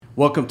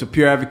Welcome to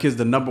Pure Advocates,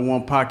 the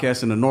 #1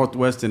 podcast in the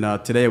Northwest.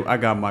 And today I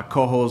got my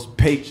co-host,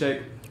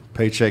 Paycheck.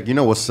 Paycheck, you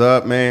know what's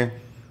up, man?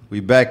 We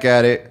back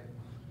at it.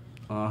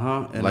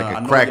 And, like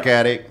a crack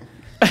addict.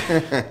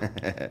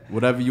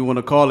 Whatever you want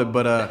to call it.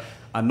 But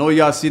I know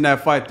y'all seen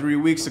that fight 3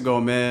 weeks ago,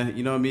 man.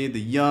 You know what I mean?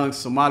 The young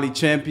Somali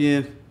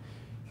champion,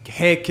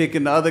 head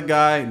kicking the other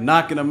guy,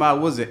 knocking him out.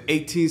 What was it,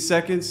 18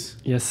 seconds?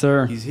 Yes,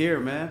 sir. He's here,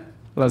 man.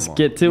 Let's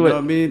get to it. You know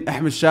what I mean?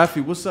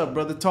 Ahmedshafii, what's up,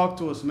 brother? Talk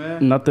to us,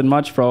 man. Nothing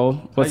much, bro.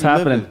 What's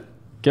happening? Living?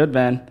 Good,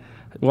 man.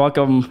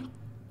 Welcome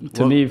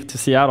to me to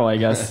Seattle, I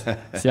guess.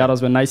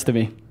 Seattle's been nice to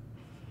me.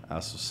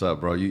 That's what's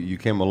up, bro. You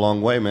came a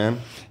long way,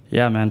 man.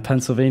 Yeah, man.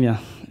 Pennsylvania.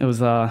 It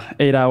was a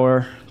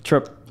 8-hour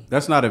trip.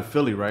 That's not in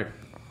Philly, right?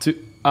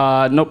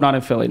 Nope, not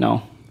in Philly,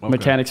 no. Okay.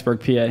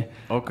 Mechanicsburg, PA.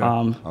 Okay.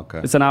 Okay.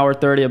 It's an hour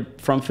 30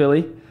 from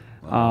Philly,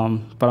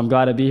 but I'm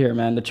glad to be here,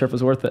 man. The trip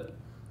was worth it.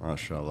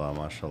 Mashallah,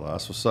 mashallah.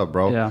 That's what's up,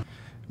 bro. Yeah.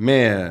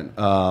 Man,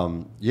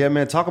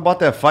 man, talk about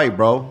that fight,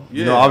 bro. Yeah.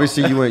 You know,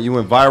 obviously you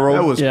went viral.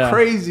 That was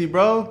crazy,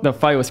 bro. The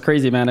fight was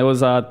crazy, man. It was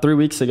 3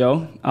 weeks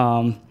ago.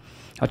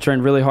 I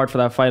trained really hard for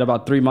that fight,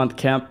 about 3-month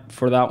camp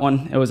for that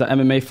one. It was an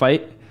MMA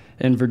fight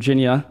in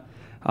Virginia,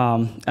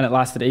 and it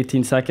lasted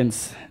 18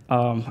 seconds.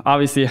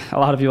 Obviously, a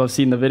lot of people have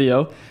seen the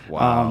video,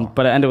 Wow.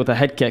 But it ended with a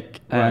head kick,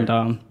 Right.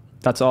 and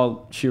that's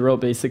all she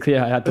wrote, basically.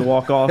 I had to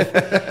walk off.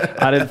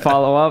 I didn't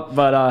follow up,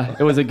 but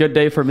it was a good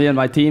day for me and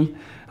my team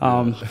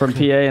from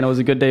PA, and it was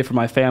a good day for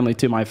my family,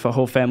 too. My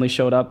whole family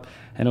showed up,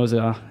 and it was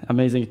an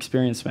amazing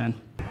experience, man.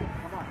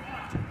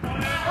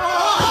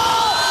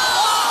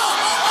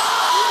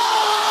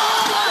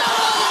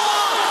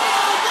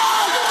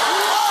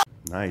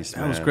 Nice,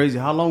 man. That was crazy.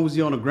 How long was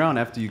he on the ground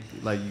after you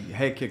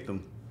head kicked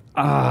him?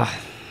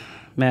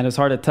 Man, it's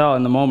hard to tell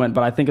in the moment,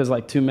 but I think it was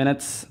like 2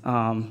 minutes.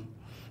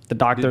 The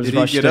doctors Did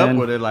rushed he get in.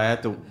 up or they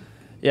had to?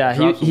 Yeah,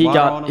 drop some water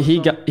on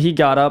him he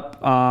got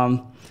up.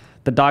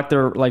 The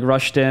doctor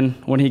rushed in.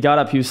 When he got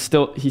up, he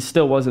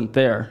still wasn't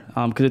there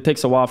because it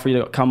takes a while for you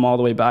to come all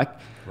the way back.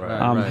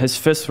 Right. His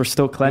fists were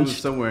still He was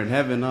clenched. somewhere in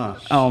heaven, huh?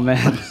 Oh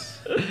man!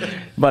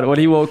 But when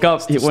he woke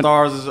up, The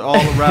stars is all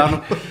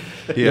around him.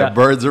 Yeah,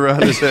 birds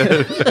around his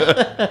head.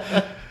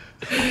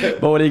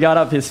 But when he got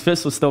up, his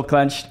fist was still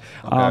clenched,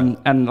 Okay.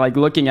 and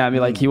looking at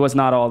me, he was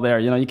not all there.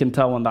 You know, you can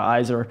tell when the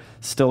eyes are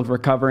still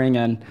recovering,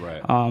 and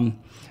Right.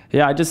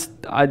 yeah, I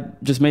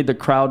just made the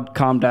crowd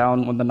calm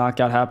down when the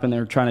knockout happened. They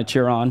were trying to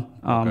cheer on.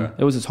 Okay.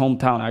 It was his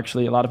hometown,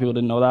 actually. A lot of people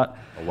didn't know that.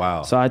 Oh,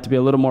 wow. So I had to be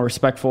a little more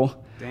respectful.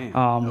 Damn,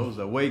 that was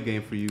a away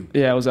game for you.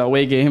 Yeah, it was a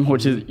away game,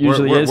 which is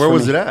usually where is. where for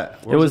was me. it at?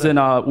 It was in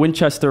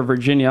Winchester,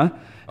 Virginia.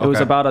 It was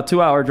Okay. about a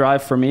 2-hour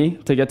drive for me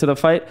to get to the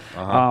fight,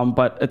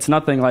 but it's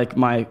nothing like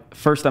my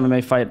first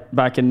MMA fight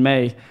back in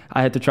May.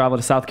 I had to travel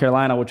to South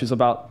Carolina, which was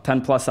about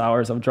 10+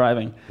 hours of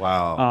driving.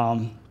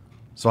 Wow.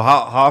 So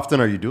how often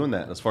are you doing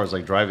that as far as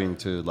driving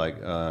to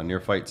near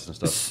fights and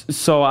stuff?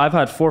 So I've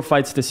had 4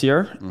 fights this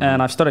year,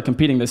 and I've started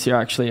competing this year,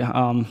 actually.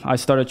 I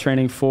started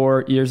training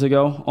 4 years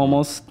ago,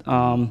 almost,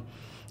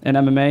 in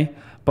MMA,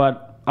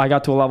 but I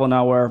got to a level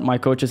now where my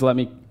coaches let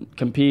me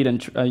compete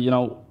and,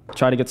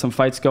 try to get some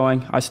fights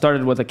going. I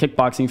started with a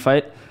kickboxing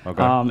fight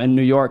in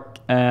New York,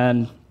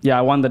 and yeah,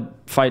 I won the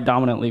fight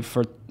dominantly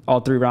for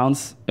all 3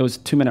 rounds. It was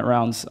 2-minute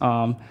rounds,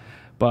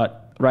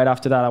 but right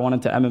after that, I went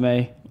into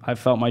MMA. I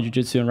felt my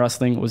jiu-jitsu and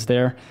wrestling was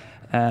there,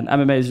 and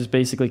MMA is just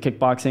basically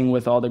kickboxing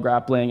with all the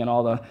grappling and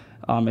all the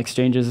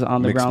exchanges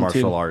on the ground too. Mixed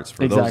martial arts.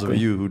 For those of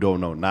you who don't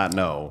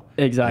know,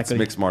 Exactly. it's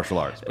mixed martial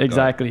arts.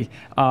 Exactly.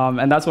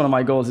 And that's one of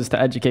my goals, is to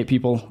educate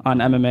people on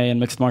MMA and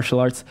mixed martial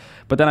arts.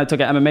 But then I took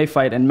an MMA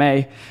fight in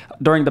May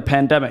during the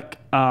pandemic.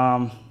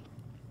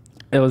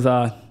 It was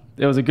a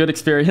good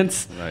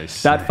experience.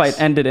 Nice. That fight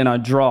ended in a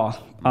draw,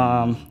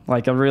 a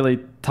really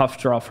tough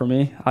draw for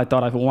me. I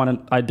thought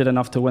I did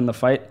enough to win the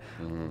fight.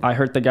 I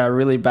hurt the guy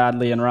really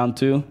badly in round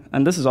 2.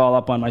 And this is all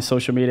up on my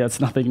social media. It's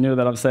nothing new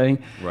that I'm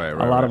saying. Right,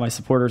 a lot of my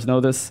supporters know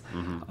this.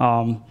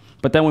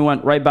 But then we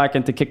went right back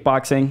into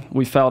kickboxing.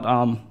 We felt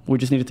we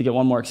just needed to get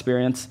one more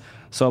experience.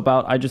 So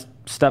I just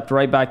stepped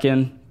right back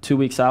in 2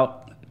 weeks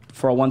out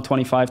for a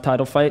 125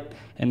 title fight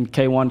in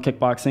K1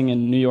 kickboxing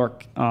in New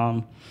York.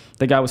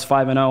 The guy was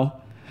 5-0.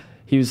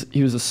 He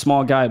was a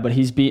small guy, but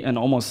he's beaten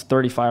almost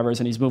 35ers,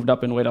 and he's moved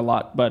up in weight a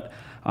lot. But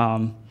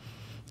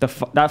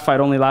that fight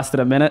only lasted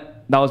a minute.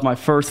 That was my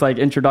first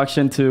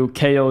introduction to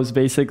KOs,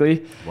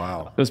 basically.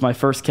 Wow. It was my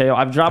first KO.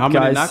 I've dropped How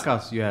guys. many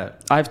knockouts you had?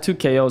 I have 2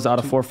 KOs out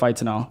of 4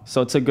 fights now.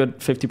 So it's a good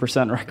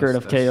 50% record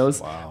of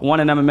KOs. Wow. One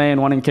in MMA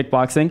and one in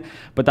kickboxing.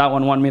 But that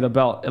one won me the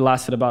belt. It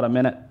lasted about a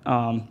minute.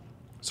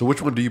 So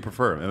which one do you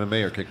prefer,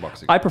 MMA or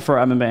kickboxing? I prefer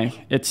MMA.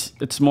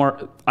 It's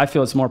more, I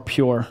feel it's more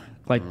pure,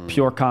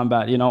 pure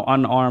combat,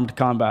 unarmed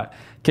combat.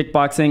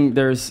 Kickboxing,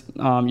 there's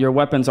your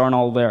weapons aren't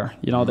all there.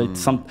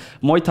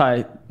 Muay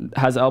Thai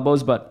has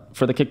elbows, but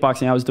for the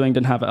kickboxing I was doing,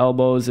 didn't have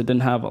elbows. It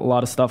didn't have a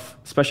lot of stuff,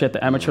 especially at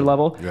the amateur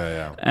level.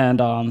 Yeah.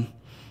 And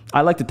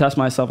I like to test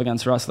myself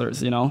against wrestlers.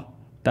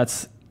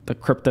 That's the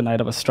kryptonite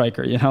of a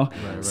striker. Right.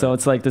 So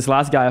it's like this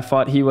last guy I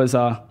fought. He was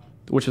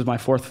which was my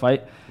 4th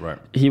fight. Right.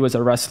 He was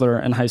a wrestler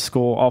in high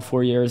school all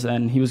 4 years,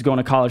 and he was going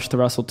to college to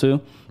wrestle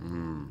too.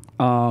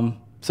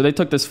 So they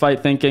took this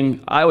fight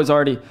thinking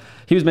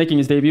he was making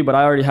his debut, but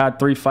I already had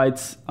 3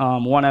 fights,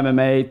 1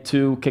 MMA,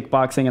 2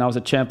 kickboxing, and I was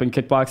a champ in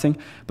kickboxing.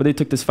 But they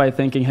took this fight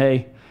thinking,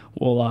 hey,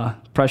 we'll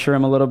pressure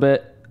him a little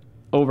bit,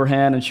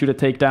 overhand, and shoot a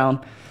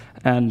takedown.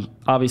 And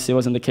obviously it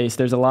wasn't the case.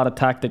 There's a lot of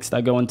tactics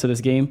that go into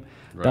this game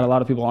that a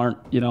lot of people aren't,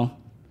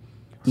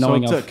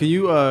 knowing of. Can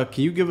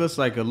you give us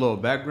like a little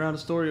background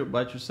story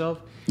about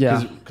yourself?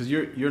 Yeah. Because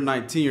you're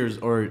 19 years,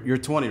 or you're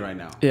 20 right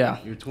now. Yeah.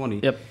 You're 20.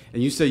 Yep.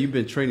 And you said you've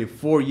been training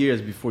 4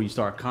 years before you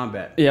start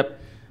combat. Yep.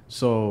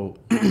 So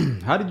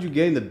how did you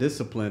gain the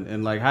discipline,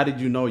 and like how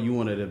did you know you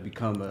wanted to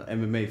become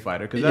an MMA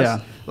fighter? Because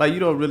that's like, you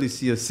don't really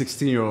see a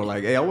 16-year-old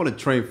like, hey, I want to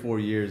train 4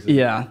 years.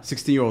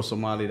 16-year-old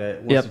Somali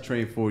that wants to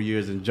train 4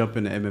 years and jump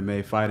into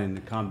MMA fighting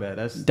and combat.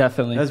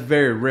 That's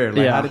very rare.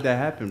 Like how did that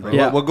happen,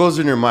 bro? What goes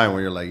in your mind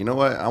when you're like, you know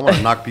what, I want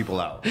to knock people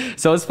out?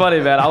 So it's funny,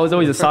 man. I was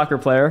always a soccer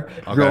player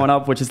growing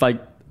up, which is like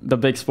the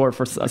big sport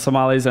for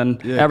Somalis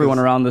and everyone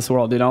around this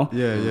world, Yeah.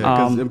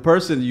 Because in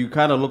person, you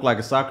kind of look like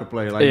a soccer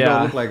player. Like you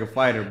don't look like a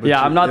fighter. But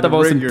I'm not the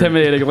most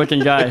intimidating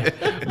looking guy,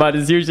 but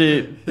it's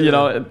usually,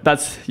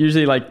 that's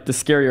usually like the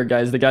scarier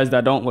guys, the guys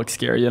that don't look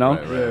scary,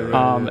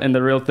 and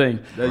the real thing.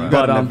 You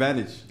got an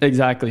advantage.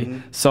 Exactly.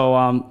 Mm-hmm. So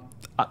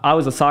I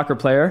was a soccer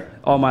player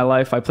all my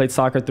life. I played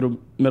soccer through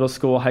middle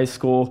school, high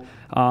school,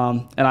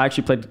 and I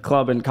actually played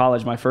club in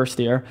college my first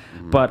year.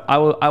 Mm-hmm. But I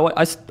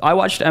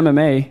watched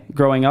MMA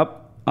growing up.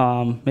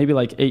 Maybe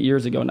like 8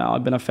 years ago now.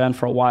 I've been a fan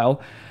for a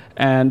while.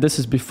 And this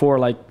is before,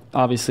 like,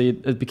 obviously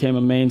it became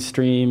a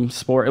mainstream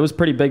sport. It was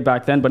pretty big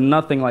back then, but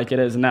nothing like it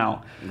is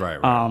now. Right.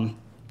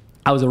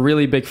 I was a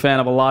really big fan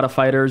of a lot of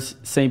fighters,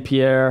 St.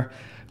 Pierre,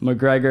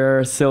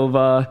 McGregor,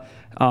 Silva.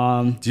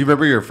 Do you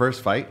remember your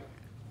first fight?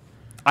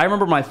 I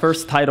remember my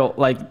first title,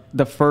 like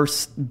the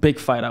first big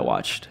fight I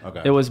watched.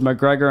 Okay. It was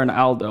McGregor and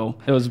Aldo.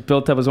 It was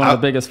built up as one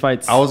of the biggest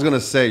fights. I was going to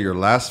say your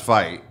last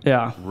fight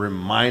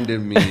reminded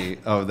me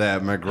of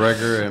that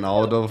McGregor and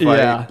Aldo fight.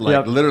 Yeah,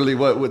 literally,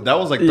 what that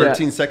was like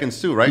 13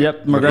 seconds too, right?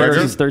 Yep,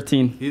 McGregor was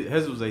 13.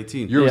 His was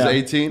 18. Yours was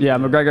 18? Yeah,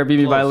 McGregor beat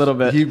me by a little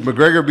bit.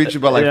 McGregor beat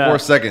you by like 4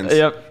 seconds.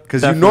 Yep.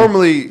 Because you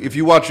normally, if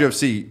you watch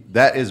UFC,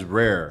 that is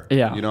rare.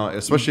 Yeah.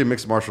 Especially in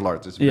mixed martial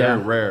arts. It's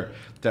very rare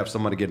to have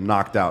somebody get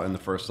knocked out in the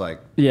first, like,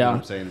 you know what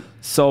I'm saying?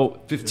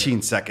 So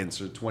 15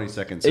 seconds or 20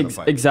 seconds in a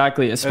fight.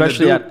 Exactly,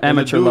 especially at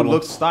amateur level. And the dude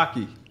looked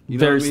stocky.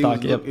 Very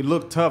stocky. It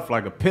looked tough,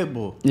 like a pit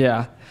bull.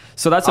 Yeah.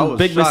 So that's a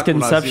big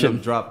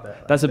misconception.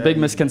 That's a big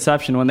easy.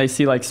 Misconception when they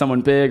see like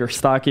someone big or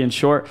stocky and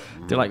short.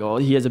 They're like, oh,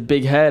 he has a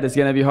big head. It's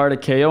gonna be hard to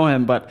KO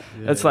him. But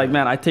it's like,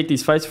 man, I take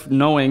these fights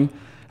knowing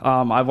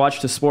I've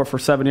watched the sport for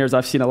 7 years.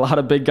 I've seen a lot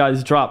of big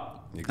guys drop.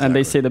 Exactly. And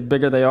they say the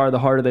bigger they are, the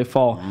harder they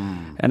fall.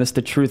 And it's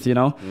the truth,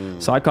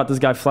 So I caught this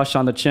guy flush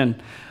on the chin.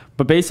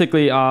 But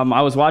basically,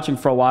 I was watching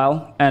for a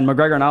while, and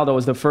McGregor and Aldo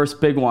was the first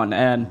big one.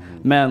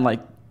 And man, like,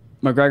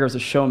 McGregor's a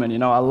showman,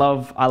 I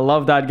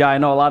love that guy. I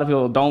know a lot of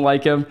people don't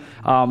like him,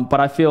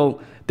 but I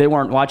feel they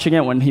weren't watching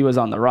it when he was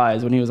on the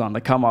rise, when he was on the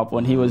come up,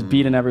 when he was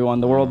beating everyone,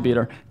 the world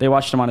beater. They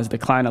watched him on his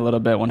decline a little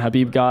bit when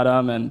Habib got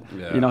him, and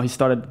he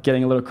started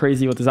getting a little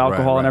crazy with his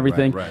alcohol and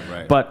everything.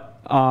 Right. But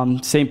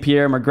St.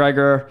 Pierre,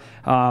 McGregor,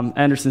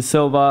 Anderson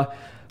Silva,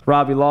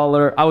 Robbie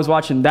Lawler. I was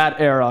watching that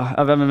era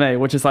of MMA,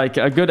 which is like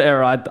a good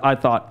era, I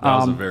thought. That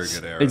was a very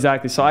good era.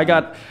 Exactly. So I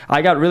got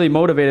really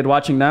motivated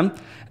watching them,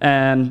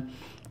 and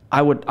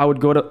I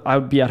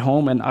would be at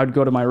home and I would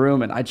go to my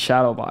room and I'd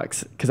shadow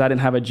box because I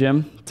didn't have a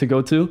gym to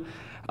go to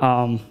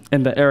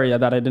in the area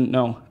that I didn't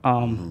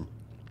know.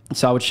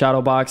 So I would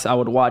shadow box. I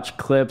would watch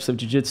clips of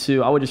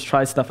jiu-jitsu. I would just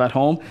try stuff at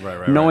home,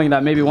 knowing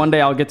that maybe one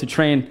day I'll get to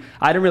train.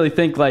 I didn't really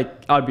think like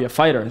I'd be a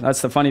fighter.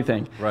 That's the funny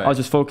thing. I was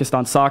just focused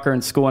on soccer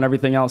and school and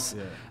everything else.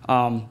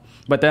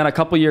 But then a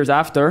couple years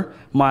after,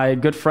 my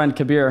good friend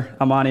Kabir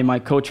Amani, my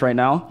coach right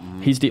now,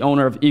 he's the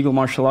owner of Eagle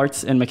Martial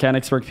Arts in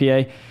Mechanicsburg,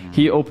 PA.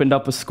 He opened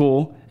up a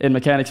school in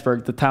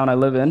Mechanicsburg, the town I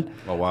live in.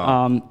 Oh,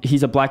 wow.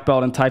 He's a black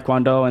belt in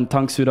Taekwondo and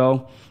Tung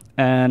Sudo,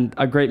 and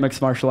a great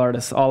mixed martial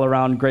artist, all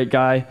around great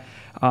guy.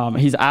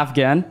 He's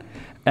Afghan,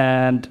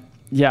 and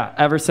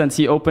ever since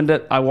he opened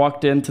it, I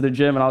walked into the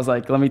gym and I was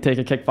like, let me take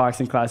a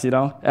kickboxing class,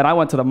 And I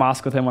went to the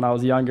mosque with him when I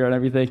was younger and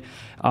everything.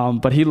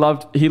 But he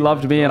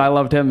loved me and I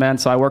loved him, man.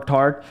 So I worked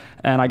hard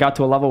and I got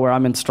to a level where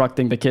I'm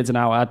instructing the kids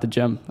now at the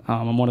gym.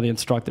 I'm one of the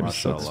instructors,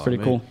 so it's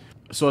pretty cool.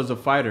 So as a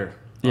fighter,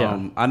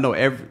 I know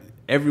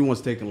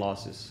everyone's taking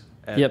losses.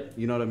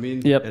 You know what I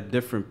mean? At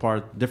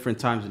different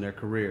times in their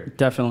career.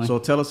 Definitely. So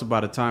tell us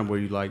about a time where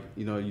you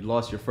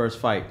lost your first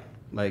fight.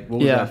 Like, what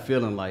was that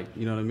feeling like?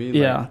 You know what I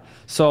mean?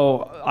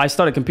 So I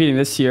started competing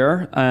this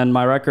year, and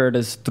my record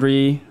is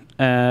 3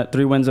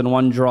 wins and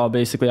 1 draw,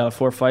 basically, out of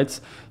 4 fights.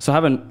 So I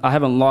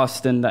haven't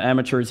lost in the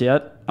amateurs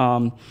yet.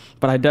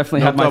 But I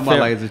definitely had my fair.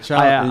 Like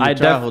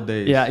childhood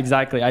days. Yeah,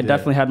 exactly. I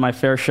definitely had my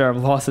fair share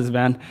of losses,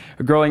 man.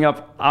 Growing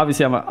up,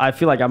 obviously, I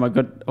feel like I'm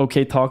a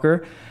okay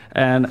talker.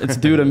 and it's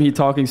due to me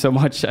talking so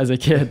much as a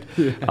kid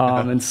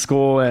in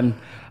school. And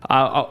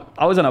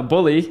I wasn't a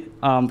bully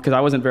because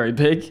I wasn't very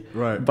big,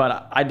 Right.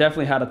 but I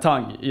definitely had a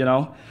tongue, you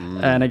know,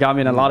 and it got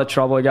me in a lot of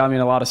trouble. It got me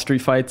in a lot of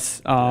street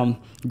fights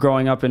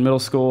growing up in middle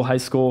school, high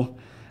school.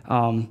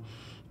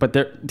 But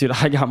there, dude,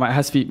 I got my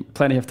ass beat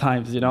plenty of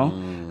times, you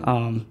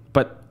know.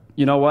 But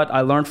you know what?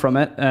 I learned from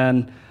it,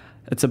 and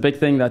it's a big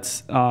thing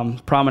that's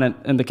prominent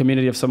in the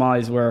community of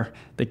Somalis, where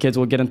the kids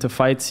will get into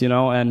fights, you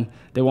know, and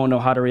they won't know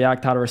how to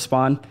react, how to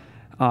respond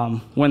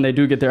when they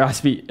do get their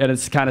ass beat, and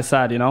it's kind of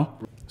sad, you know.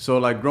 So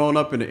like growing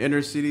up in the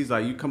inner cities,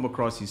 like you come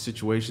across these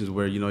situations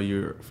where, you know,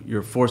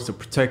 you're forced to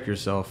protect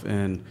yourself,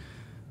 and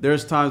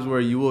there's times where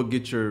you will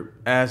get your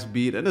ass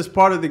beat, and it's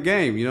part of the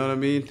game, you know what I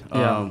mean?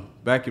 Yeah.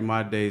 Back in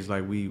my days,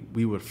 like we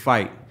would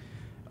fight.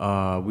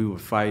 We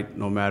would fight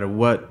no matter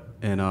what,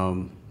 and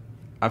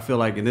I feel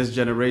like in this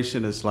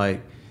generation, it's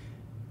like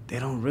they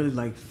don't really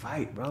like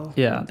fight, bro.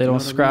 Yeah, they You know don't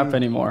what I scrap mean?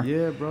 anymore.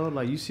 Yeah, bro.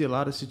 Like you see a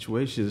lot of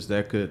situations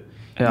that could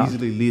Yeah.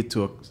 easily lead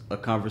to a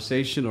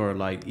conversation or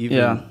like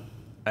even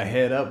a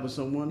head up with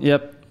someone.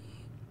 Yep.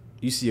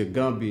 You see a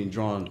gun being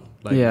drawn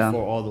like Yeah.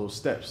 before all those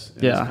steps.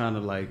 And Yeah. it's kind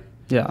of like,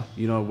 Yeah.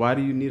 you know, why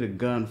do you need a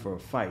gun for a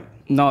fight?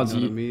 No, You know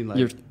what I mean?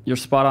 Like, you're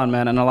spot on,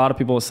 man. And a lot of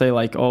people say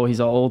like, oh, he's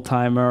an old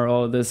timer,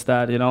 oh, this,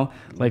 that, you know,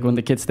 like when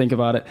the kids think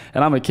about it.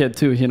 And I'm a kid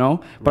too, you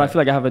know, but I feel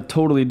like I have a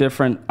totally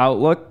different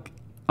outlook,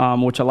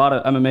 which a lot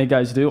of MMA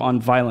guys do, on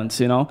violence,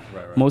 you know.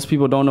 Right. Most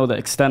people don't know the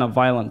extent of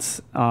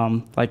violence,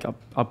 like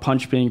a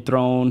punch being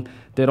thrown.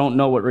 They don't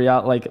know what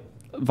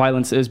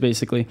violence is,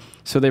 basically.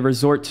 So they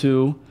resort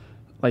to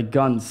like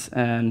guns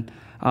and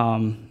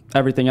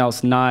everything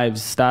else,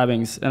 knives,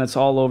 stabbings, and it's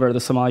all over the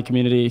Somali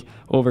community,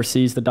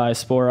 overseas, the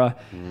diaspora,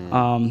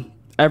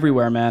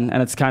 everywhere, man.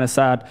 And it's kind of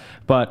sad,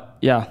 but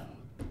yeah,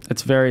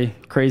 it's very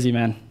crazy,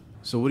 man.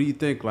 so what do you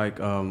think, like,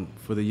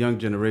 for the young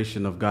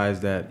generation of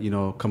guys that, you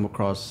know, come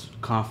across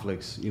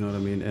conflicts, you know what I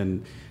mean?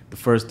 And the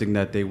first thing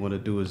that they want to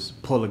do is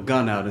pull a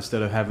gun out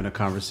instead of having a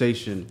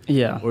conversation.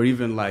 Yeah. Or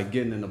even like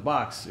getting in the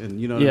box and,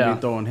 you know what I mean,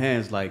 throwing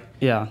hands, like,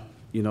 Yeah.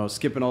 you know,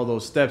 skipping all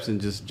those steps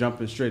and just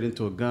jumping straight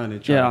into a gun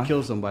and trying to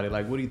kill somebody.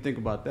 Like, what do you think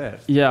about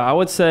that? Yeah, I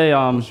would say,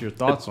 What's your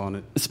thoughts on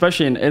it?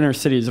 especially in inner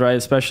cities, right?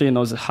 Especially in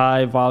those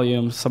high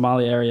volume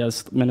Somali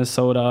areas,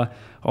 Minnesota,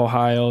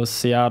 Ohio,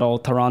 Seattle,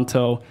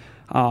 Toronto.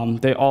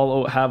 They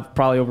all have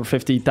probably over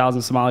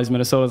 50,000 Somalis.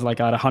 Minnesota's like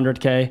at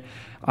 100K.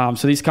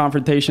 So these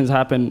confrontations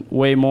happen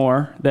way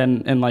more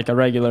than in like a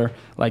regular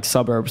like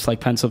suburbs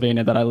like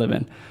Pennsylvania that I live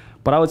in.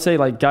 But I would say,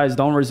 like, guys,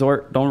 don't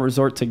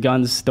resort to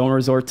guns, don't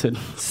resort to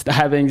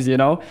stabbings, you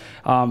know.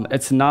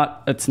 It's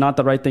not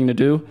the right thing to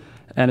do,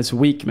 and it's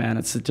weak, man.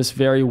 It's just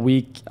very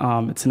weak.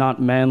 It's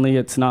not manly,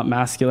 it's not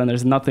masculine.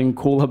 There's nothing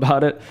cool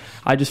about it.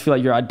 I just feel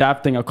like you're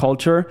adapting a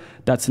culture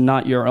that's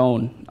not your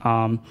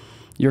own.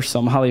 You're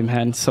Somali,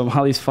 man.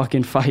 Somalis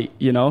fucking fight,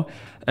 you know.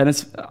 And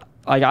it's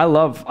like I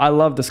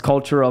love this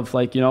culture of,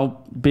 like, you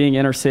know, being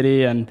inner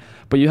city,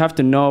 but you have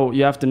to know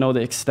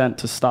the extent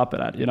to stop it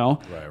at, you know.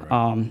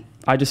 Right.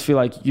 I just feel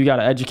like you got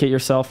to educate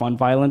yourself on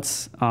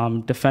violence,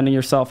 defending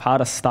yourself, how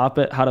to stop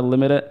it, how to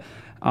limit it.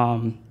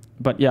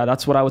 But yeah,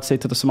 that's what I would say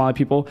to the Somali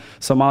people,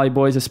 Somali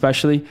boys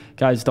especially.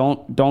 Guys,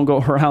 don't go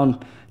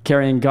around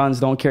carrying guns.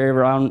 Don't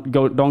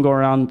go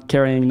around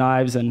carrying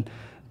knives and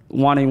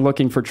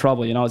looking for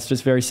trouble. You know, it's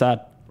just very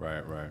sad.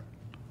 Right.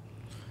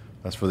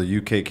 That's for the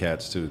UK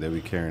cats too. They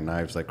be carrying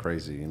knives like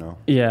crazy, you know.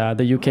 Yeah,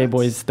 the UK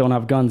boys don't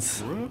have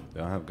guns.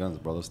 They don't have guns,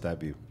 bro. They'll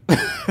stab you.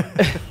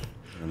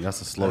 And that's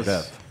a slow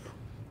death,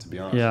 to be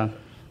honest. Yeah.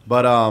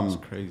 But It's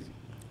crazy.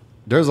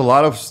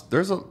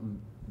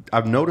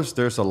 I've noticed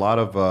there's a lot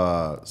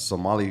of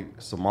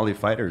Somali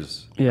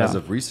fighters as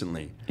of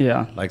recently.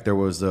 Yeah. Like there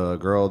was a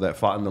girl that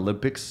fought in the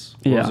Olympics.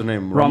 What was her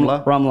name?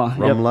 Ramla.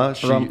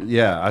 Ramla.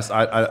 Yep.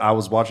 I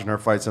was watching her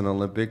fights in the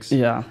Olympics.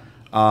 Yeah.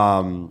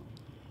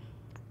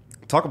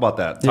 Talk about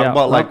that. Talk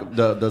about like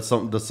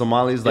the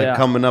Somalis like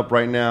coming up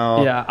right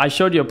now. Yeah, I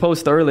showed you a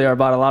post earlier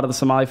about a lot of the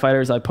Somali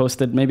fighters I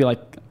posted maybe like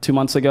 2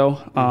 months ago.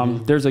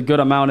 There's a good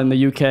amount in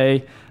the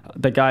UK.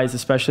 The guys,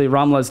 especially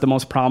Ramla, is the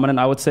most prominent,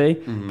 I would say,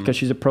 because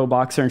she's a pro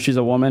boxer and she's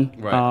a woman.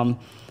 Right.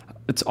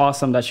 It's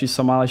awesome that she's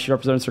Somali. She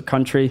represents her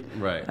country.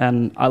 Right.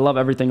 And I love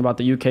everything about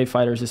the UK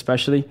fighters,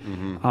 especially.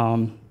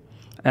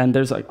 And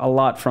there's like a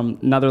lot from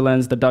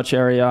Netherlands, the Dutch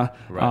area.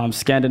 Right.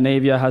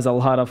 Scandinavia has a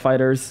lot of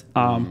fighters.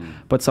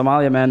 But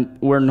Somalia, man,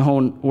 we're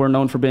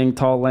known for being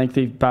tall,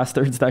 lengthy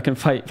bastards that can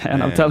fight,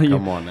 man. I'm telling you.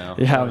 Come on now.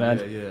 Yeah,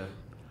 man. Yeah.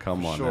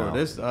 Come on Sure.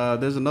 now.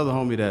 There's another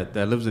homie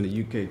that lives in the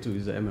UK too.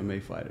 He's an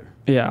MMA fighter.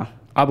 Yeah.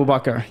 Abu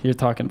Bakr, you're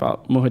talking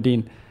about.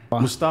 Muhaddin.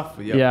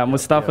 Mustafa. Yeah,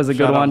 Mustafa's a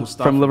good Shout out one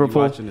Mustafa, from if you're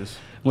Liverpool. watching this.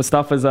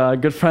 Mustafa's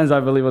good friends, I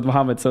believe, with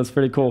Muhammad, so it's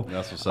pretty cool.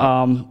 That's what's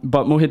up.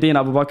 But Muhaddin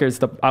Abu Bakr is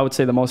I would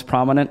say the most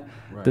prominent.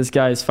 Right. This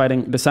guy is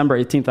fighting December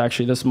 18th,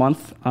 actually, this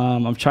month.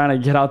 I'm trying to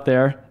get out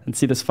there and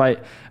see this fight,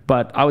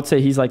 but I would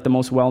say he's like the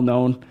most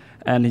well-known,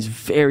 and he's a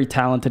very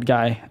talented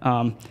guy.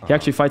 He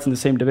actually fights in the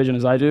same division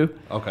as I do.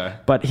 Okay.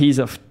 But he's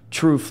a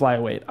true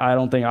flyweight. I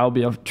don't think I'll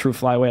be a true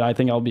flyweight. I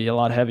think I'll be a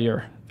lot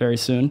heavier very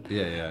soon.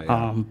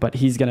 Yeah. But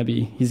he's gonna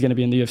be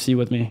in the UFC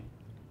with me.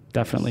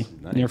 definitely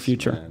Nice, near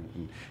future.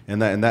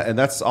 man. And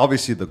that's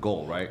obviously the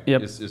goal, right?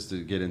 Yep. Is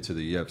to get into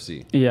the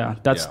UFC. Yeah,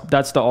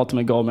 that's the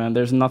ultimate goal, man.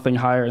 There's nothing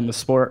higher in the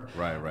sport.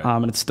 Right.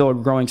 And it's still a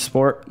growing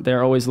sport.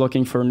 They're always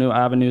looking for new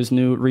avenues,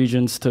 new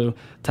regions to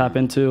tap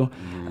into.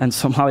 And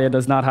Somalia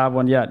does not have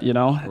one yet, you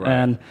know? Right.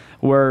 And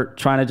we're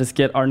trying to just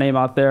get our name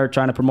out there,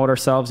 trying to promote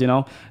ourselves, you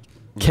know?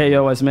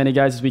 KO as many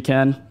guys as we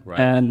can. Right.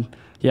 And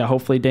yeah,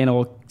 hopefully Dana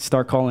will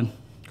start calling.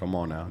 Come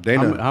on now,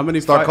 Dana. How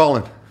many start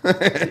calling?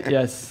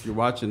 Yes. You're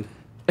watching.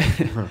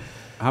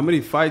 How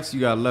many fights you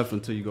got left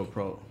until you go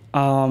pro?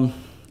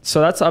 So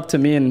that's up to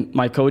me and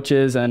my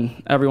coaches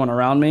and everyone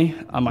around me,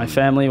 my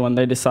family, when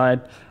they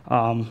decide.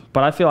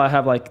 But I feel I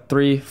have like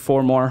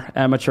 3-4 more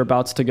amateur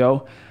bouts to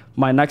go.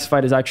 My next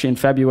fight is actually in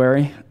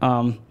February.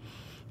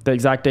 The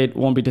exact date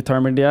won't be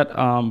determined yet,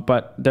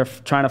 but they're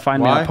trying to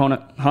find me an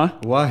opponent. Huh?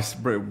 Why?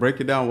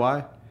 Break it down.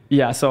 Why?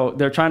 Yeah, so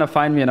they're trying to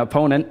find me an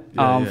opponent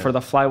for the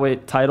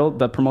flyweight title,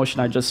 the promotion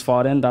I just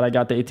fought in that I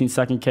got the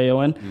 18-second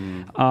KO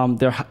in.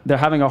 They're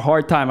having a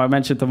hard time. I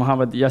mentioned to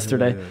Muhammad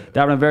yesterday.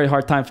 They're having a very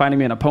hard time finding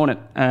me an opponent,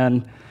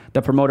 and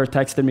the promoter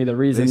texted me the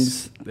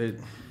reasons.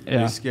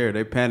 They're scared.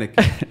 They panic.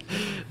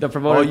 The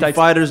promoter all you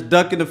fighters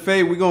ducking the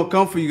fade. We gonna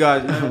come for you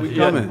guys. Man. We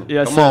coming.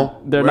 Yes, come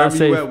on. They're Wherever not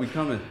safe. You at, we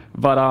coming.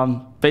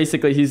 But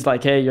basically, he's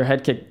like, hey, your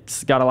head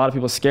kick's got a lot of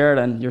people scared,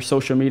 and your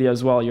social media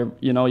as well.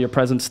 Your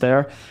presence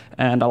there,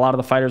 and a lot of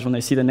the fighters, when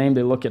they see the name,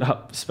 they look it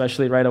up,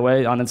 especially right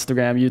away on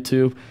Instagram,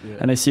 YouTube,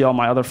 and they see all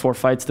my other 4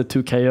 fights, the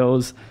 2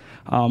 KOs.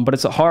 But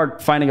it's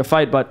hard finding a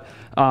fight. But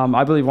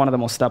I believe one of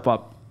them will step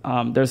up.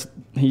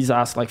 He's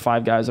asked like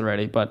 5 guys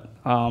already, but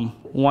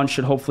one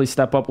should hopefully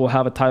step up. We'll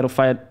have a title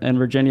fight in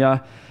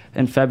Virginia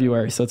in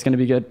February, so it's going to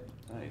be good.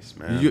 Nice,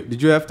 man. Did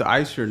you have to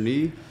ice your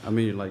knee? I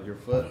mean, like your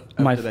foot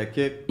after that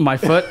kick? My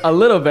foot, a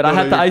little bit. I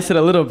had to ice it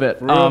a little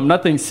bit.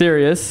 Nothing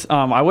serious.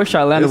 I wish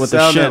I landed with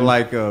the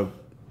shin.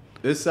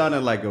 It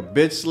sounded like a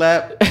bitch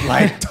slap,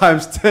 like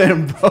times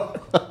 10, bro.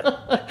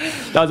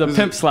 That was a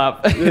pimp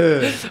slap.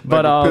 Yeah,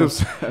 but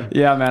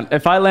yeah, man.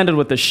 If I landed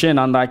with the shin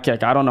on that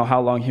kick, I don't know how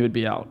long he would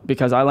be out,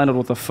 because I landed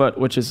with the foot,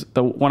 which is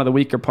one of the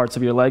weaker parts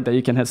of your leg that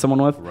you can hit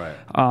someone with.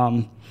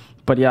 Right.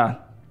 But yeah,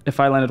 if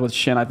I landed with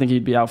shin, I think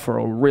he'd be out for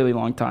a really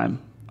long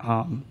time,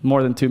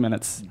 more than 2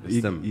 minutes.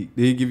 Did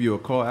he give you a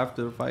call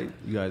after the fight?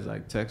 You guys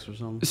like text or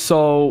something?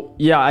 So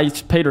yeah, I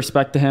paid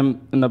respect to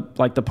him in the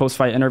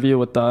post-fight interview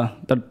with the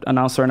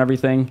announcer and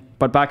everything.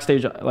 But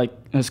backstage, like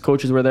his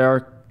coaches were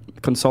there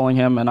consoling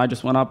him, and I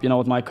just went up,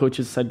 with my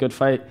coaches, said, good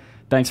fight,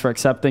 thanks for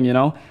accepting,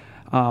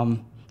 But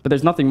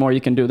there's nothing more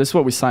you can do. This is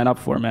what we sign up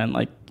for, man.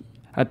 Like,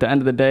 at the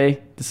end of the day,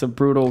 this is a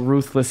brutal,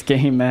 ruthless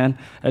game, man.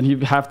 And you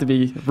have to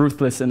be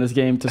ruthless in this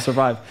game to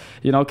survive,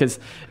 because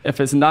if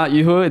it's not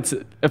you,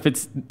 if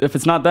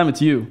it's not them,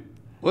 it's you.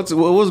 What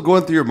was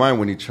going through your mind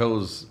when you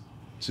chose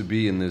to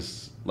be in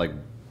this like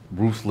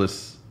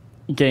ruthless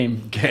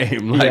game?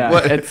 Like,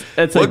 yeah,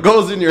 what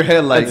goes in your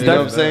head? Like, you know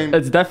what I'm saying?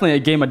 It's definitely a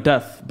game of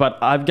death, but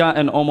I've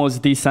gotten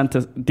almost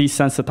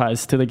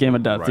desensitized to the game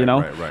of death,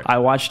 Right. I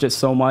watched it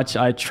so much,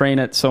 I train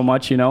it so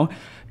much,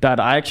 that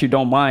I actually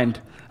don't mind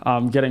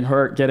getting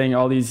hurt, getting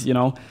all these,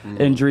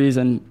 injuries,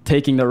 and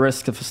taking the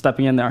risk of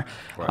stepping in there.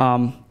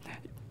 Right.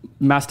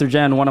 Master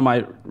Jan, one of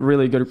my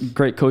really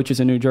great coaches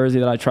in New Jersey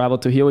that I travel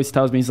to, he always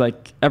tells me, he's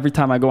like, every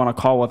time I go on a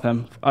call with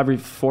him, every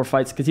 4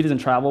 fights, because he doesn't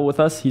travel with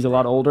us, he's a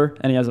lot older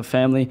and he has a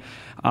family,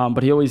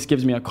 but he always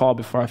gives me a call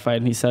before I fight,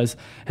 and he says,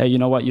 hey, you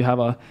know what, you have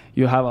a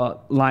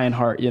lion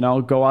heart,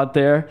 go out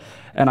there,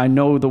 and I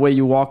know the way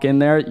you walk in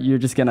there, you're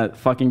just gonna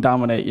fucking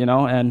dominate,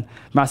 and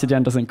Master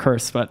Jan doesn't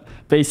curse, but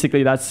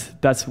basically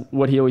that's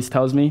what he always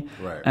tells me,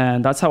 right.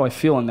 And that's how I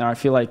feel in there. I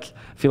feel like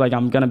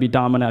I'm gonna be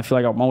dominant. I feel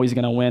like I'm always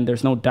gonna win.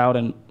 There's no doubt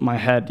in my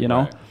head,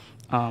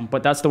 Right.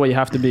 But that's the way you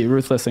have to be,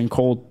 ruthless and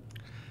cold.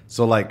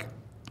 So like,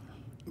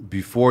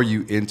 before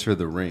you enter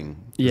the ring,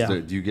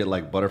 do you get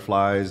like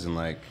butterflies and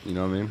like, you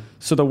know what I mean?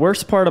 So the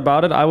worst part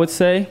about it, I would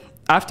say,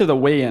 after the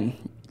weigh-in,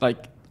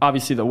 like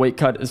obviously the weight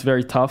cut is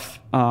very tough.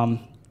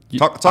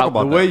 Talk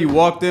about the way you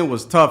walked in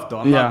was tough, though.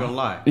 I'm not gonna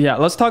lie. Yeah,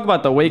 let's talk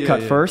about the weight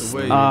cut first.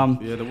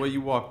 The way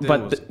you walked in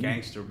was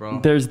gangster,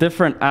 bro. There's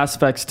different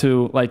aspects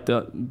to like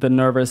the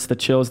nervous, the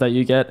chills that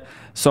you get.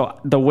 So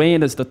the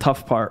weigh-in is the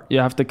tough part. You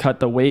have to cut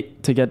the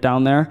weight to get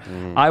down there.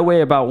 Mm-hmm. I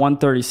weigh about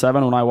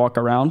 137 when I walk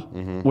around,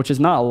 mm-hmm. which is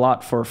not a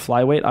lot for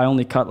flyweight. I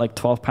only cut like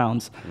 12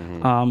 pounds,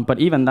 mm-hmm. But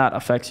even that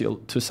affects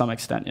you to some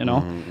extent,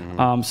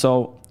 Mm-hmm.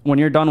 So when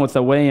you're done with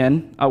the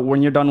weigh-in,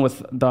 when you're done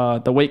with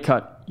the weight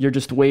cut, you're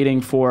just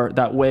waiting for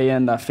that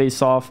weigh-in, that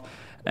face-off,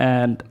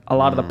 and a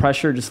lot of the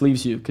pressure just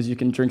leaves you because you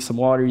can drink some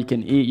water, you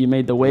can eat, you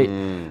made the weight.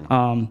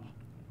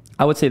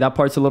 I would say that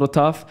part's a little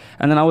tough.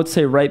 And then I would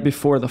say right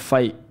before the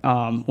fight,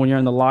 when you're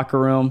in the locker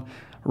room,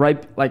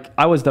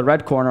 I was the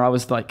red corner. I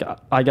was like,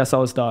 I guess I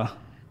was the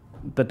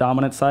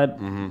dominant side.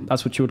 Mm-hmm.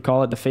 That's what you would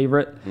call it, the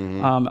favorite.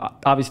 Mm-hmm.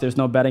 Obviously, there's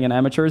no betting in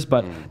amateurs,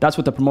 but that's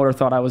what the promoter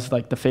thought. I was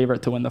like the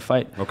favorite to win the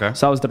fight. Okay.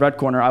 So I was the red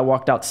corner. I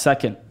walked out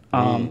second.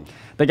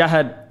 The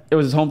guy it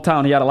was his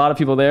hometown. He had a lot of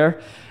people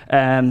there.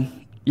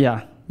 And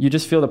yeah, you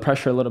just feel the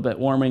pressure a little bit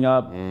warming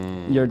up.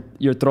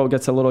 Your throat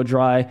gets a little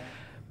dry.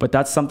 But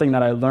that's something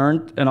that I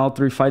learned in all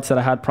 3 fights that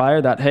I had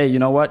prior, that, hey, you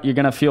know what? You're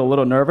going to feel a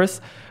little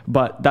nervous,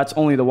 but that's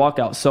only the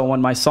walkout. So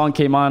when my song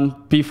came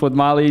on, Beef with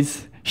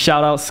Molly's,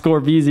 shout out Score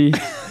Beezy.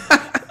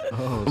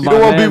 You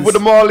don't want beef with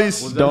the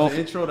Marleys. Was that the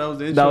intro? That was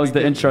the intro? That was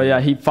the intro,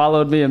 yeah. He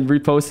followed me and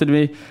reposted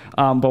me.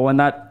 But when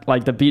that,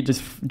 like, the beat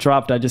just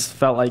dropped, I just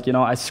felt like, you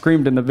know, I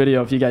screamed in the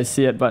video if you guys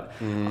see it. But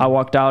I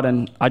walked out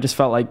and I just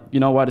felt like, you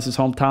know what, it's his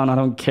hometown. I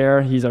don't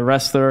care. He's a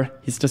wrestler.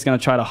 He's just going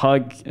to try to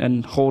hug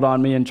and hold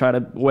on me and try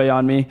to weigh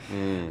on me.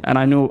 And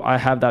I knew I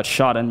have that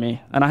shot in me.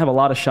 And I have a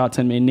lot of shots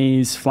in me,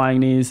 knees, flying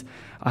knees.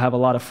 I have a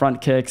lot of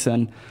front kicks,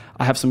 and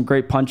I have some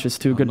great punches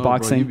too, good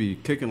boxing. Bro, you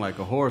be kicking like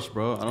a horse,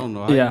 bro. I don't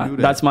know how you do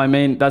that. That's my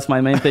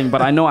main thing.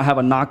 But I know I have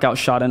a knockout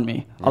shot in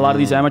me. A lot of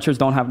these amateurs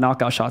don't have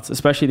knockout shots,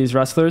 especially these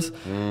wrestlers.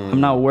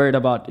 I'm not worried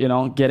about, you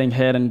know, getting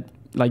hit and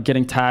like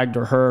getting tagged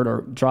or hurt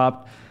or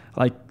dropped.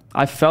 Like,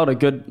 I felt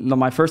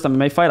my first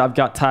MMA fight, I've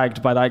got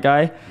tagged by that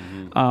guy.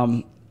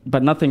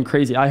 But nothing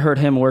crazy. I hurt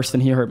him worse than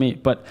he hurt me.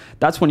 But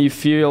that's when you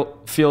feel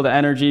the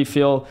energy,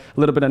 feel a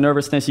little bit of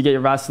nervousness. You get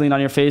your Vaseline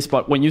on your face.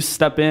 But when you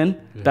step in,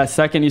 that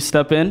second you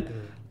step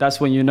in, that's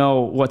when you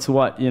know what's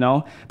what, you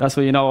know? That's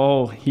when you know,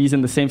 oh, he's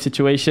in the same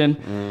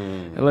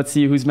situation. Let's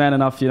see who's man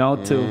enough, you know,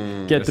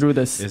 to get through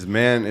this. It's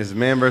man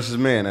versus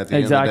man at the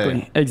end of the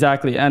day.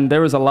 Exactly. And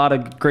there was a lot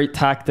of great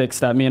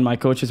tactics that me and my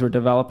coaches were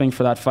developing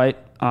for that fight.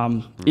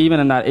 Even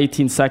in that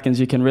 18 seconds,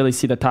 you can really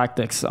see the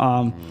tactics.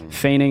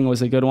 Feigning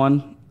was a good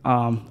one.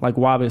 Like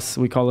wabis,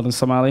 we call it in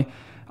Somali.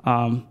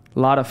 A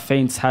lot of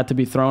feints had to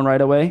be thrown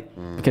right away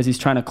because he's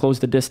trying to close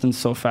the distance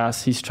so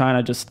fast. He's trying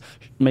to just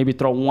maybe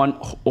throw one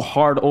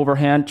hard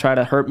overhand, try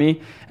to hurt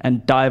me,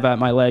 and dive at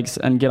my legs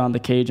and get on the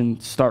cage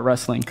and start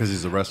wrestling. Because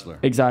he's a wrestler.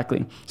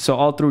 Exactly. So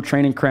all through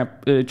training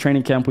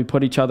camp, we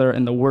put each other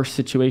in the worst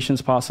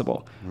situations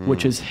possible,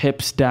 which is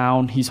hips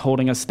down. He's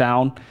holding us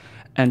down.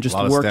 And just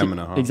working,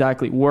 stamina, huh?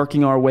 Exactly,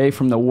 working our way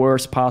from the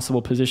worst possible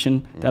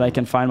position that I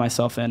can find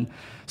myself in.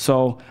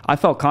 So I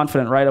felt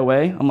confident right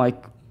away. I'm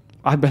like,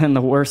 I've been in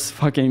the worst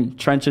fucking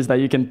trenches that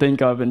you can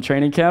think of in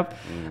training camp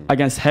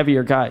against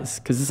heavier guys,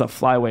 because this is a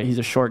flyweight. He's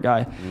a short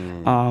guy.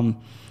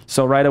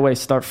 So right away,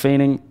 start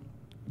feigning,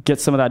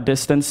 get some of that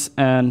distance,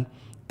 and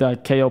the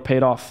KO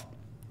paid off.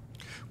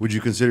 Would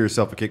you consider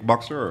yourself a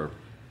kickboxer? Or?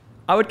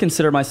 I would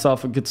consider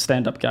myself a good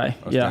stand-up guy.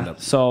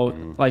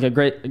 So like a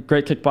great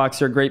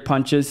kickboxer, great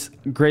punches,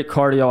 great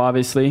cardio,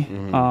 obviously.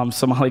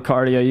 Somali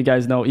cardio, you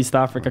guys know East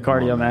Africa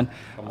cardio, man.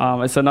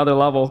 It's another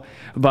level.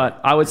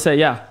 But I would say,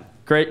 yeah,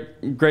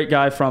 great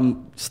guy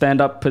from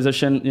stand-up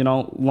position, you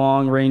know,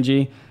 long,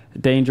 rangy,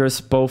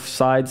 dangerous, both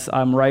sides.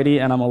 I'm righty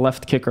and I'm a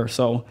left kicker.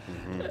 So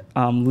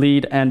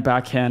lead and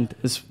backhand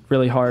is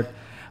really hard.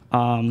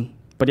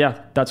 But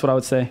yeah, that's what I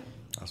would say.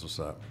 That's what's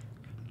up.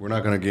 We're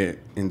not going to get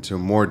into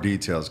more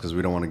details because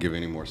we don't want to give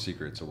any more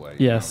secrets away.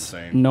 Yes,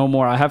 no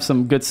more. I have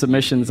some good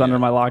submissions under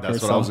my locker.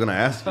 That's what I was going to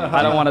ask you.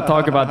 I don't want to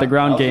talk about the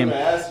ground game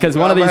because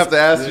one of these. I have to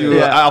ask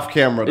you off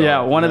camera. Though, yeah,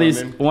 one of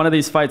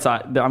these fights,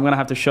 I'm going to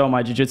have to show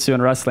my jiu-jitsu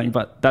and wrestling,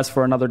 but that's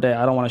for another day.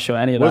 I don't want to show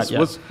any of that yet.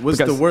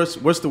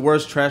 What's the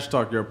worst trash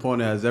talk your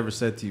opponent has ever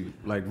said to you,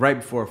 like right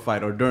before a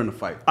fight or during a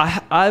fight?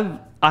 I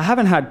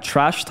haven't had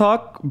trash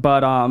talk,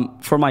 but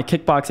for my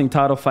kickboxing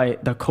title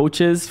fight, the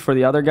coaches for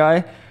the other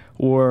guy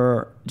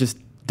were just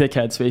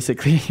dickheads,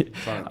 basically.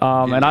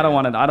 And I don't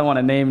want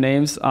to name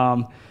names.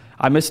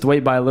 I missed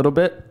weight by a little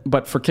bit,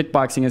 but for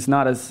kickboxing, it's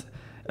not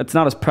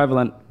as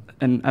prevalent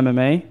in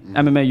MMA.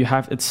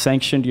 MMA, it's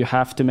sanctioned. You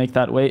have to make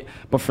that weight.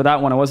 But for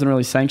that one, it wasn't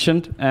really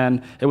sanctioned,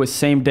 and it was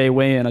same day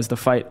weigh-in as the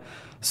fight.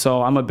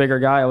 So I'm a bigger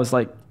guy.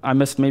 I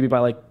missed maybe by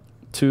like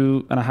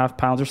 2.5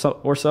 pounds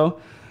or so.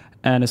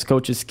 And his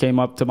coaches came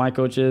up to my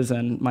coaches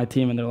and my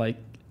team, and they're like,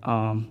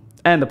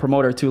 and the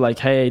promoter too, like,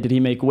 hey, did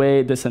he make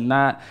weight, this and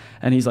that?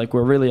 And he's like,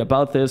 we're really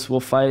about this. We'll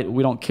fight.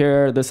 We don't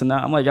care, this and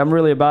that. I'm like, I'm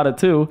really about it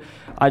too.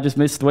 I just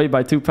missed weight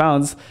by 2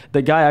 pounds.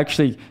 The guy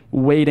actually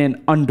weighed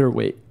in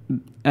underweight.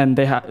 And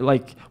they have,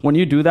 like, when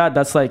you do that,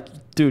 that's like,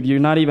 dude, you're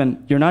not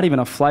even a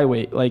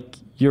flyweight. Like,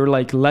 you're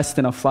like less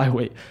than a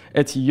flyweight.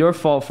 It's your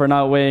fault for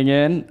not weighing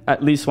in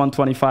at least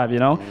 125, you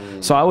know?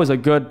 So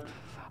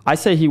I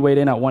say he weighed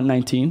in at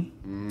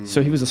 119.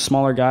 So he was a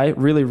smaller guy,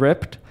 really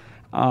ripped.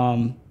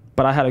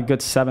 But I had a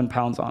good 7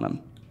 pounds on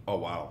him. Oh,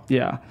 wow.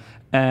 Yeah.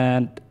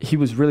 And he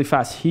was really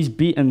fast. He's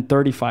beaten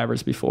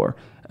 35ers before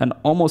and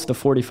almost a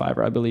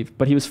 45er, I believe.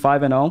 But he was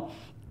 5-0.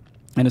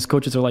 And his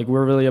coaches are like,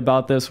 we're really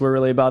about this. We're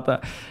really about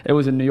that. It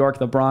was in New York,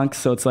 the Bronx.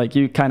 So it's like,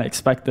 you kind of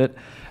expect it.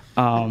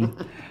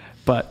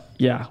 But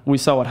yeah, we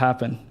saw what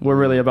happened. We're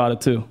really about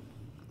it too.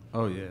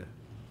 Oh, yeah.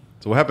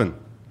 So what happened?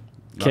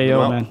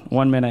 KO, man.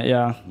 1 minute,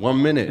 yeah.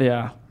 1 minute?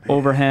 Yeah.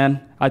 Overhand.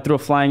 I threw a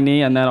flying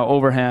knee and then an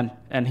overhand.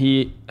 And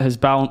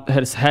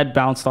his head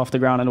bounced off the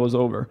ground and it was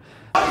over.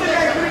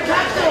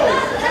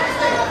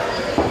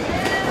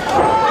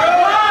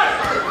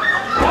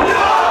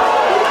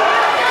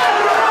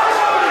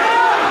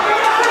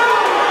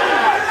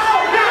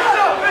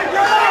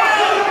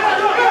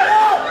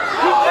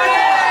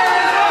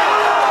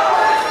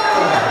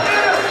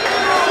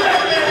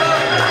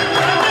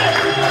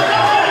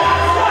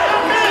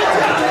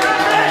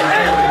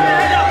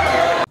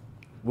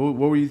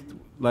 were you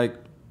like?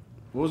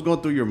 What was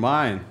going through your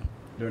mind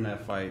during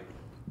that fight?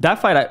 That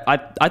fight,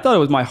 I thought it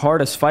was my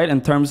hardest fight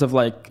in terms of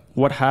like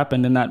what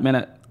happened in that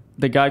minute.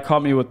 The guy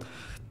caught me with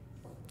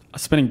a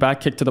spinning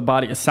back kick to the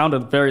body. It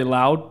sounded very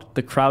loud.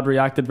 The crowd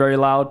reacted very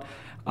loud.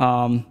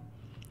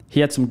 He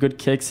had some good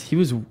kicks. He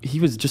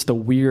was just a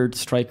weird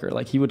striker.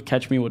 Like he would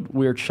catch me with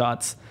weird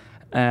shots,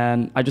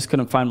 and I just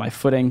couldn't find my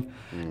footing.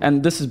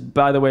 And this is,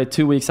 by the way,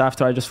 2 weeks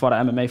after I just fought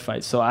an MMA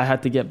fight, so I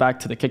had to get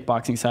back to the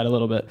kickboxing side a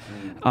little bit.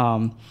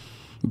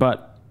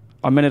 But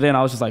a minute in,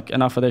 I was just like,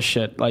 enough of this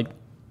shit. Like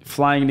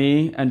flying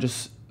knee and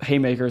just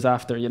haymakers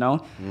after, you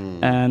know?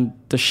 And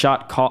the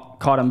shot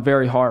caught him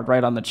very hard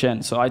right on the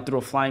chin. So I threw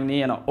a flying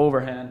knee and an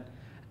overhand,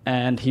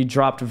 and he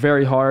dropped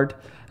very hard,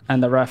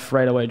 and the ref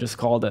right away just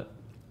called it.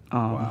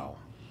 Wow.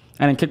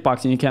 And in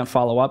kickboxing, you can't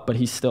follow up, but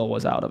he still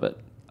was out of it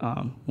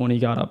when he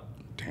got up.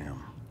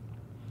 Damn.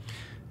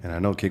 And I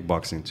know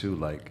kickboxing too,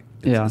 like,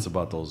 it's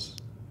about those...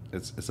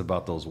 It's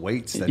about those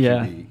weights that you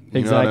need.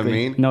 You know what I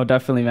mean? No,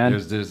 definitely, man.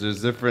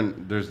 There's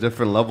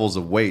different levels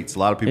of weights. A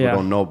lot of people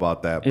don't know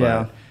about that,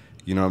 but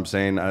you know what I'm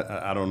saying?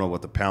 I don't know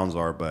what the pounds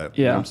are, but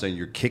you know what I'm saying?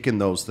 You're kicking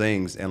those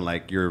things, and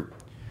like your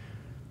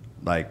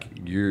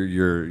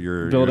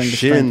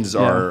shins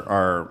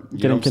are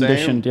getting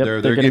conditioned.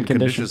 Yep, they're getting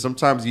conditioned.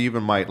 Sometimes you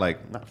even might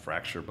like not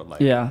fracture, but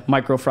like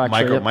micro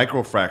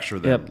fracture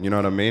them. You know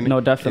what I mean?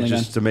 No, definitely,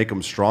 it's just to make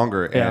them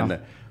stronger.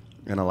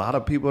 And a lot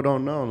of people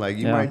don't know. Like,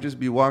 you might just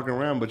be walking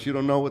around, but you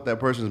don't know what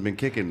that person's been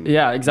kicking.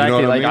 Yeah, exactly.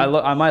 You know like, I mean?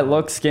 I might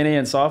look skinny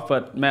and soft,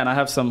 but, man, I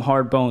have some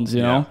hard bones,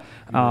 you know?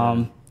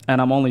 And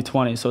I'm only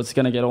 20, so it's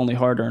going to get only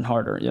harder and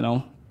harder, you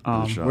know?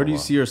 Where do you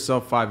see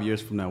yourself 5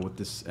 years from now with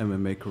this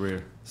MMA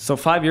career? So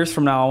 5 years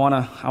from now,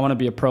 I wanna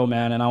be a pro,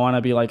 man, and I want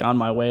to be, like, on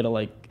my way to,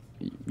 like,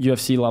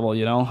 UFC level,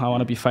 you know? I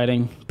want to be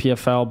fighting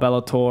PFL,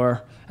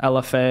 Bellator,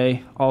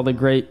 LFA, all the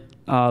great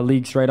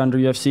leagues right under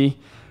UFC.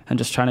 And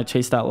just trying to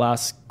chase that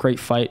last great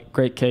fight,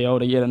 great KO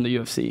to get in the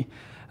UFC.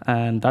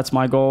 And that's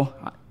my goal.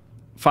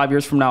 5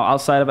 years from now,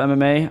 outside of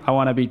MMA, I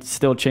want to be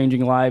still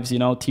changing lives, you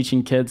know,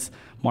 teaching kids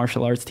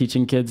martial arts,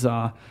 teaching kids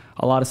a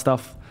lot of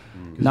stuff.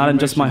 Not in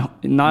just my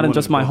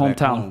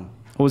hometown.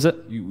 What was it?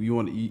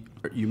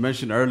 You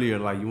mentioned earlier,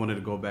 like, you wanted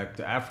to go back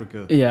to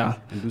Africa.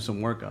 And do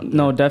some work out there.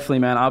 No, definitely,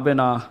 man. I've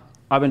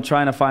been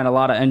trying to find a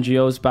lot of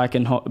NGOs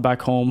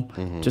back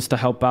home just to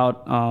help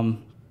out.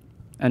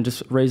 And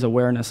just raise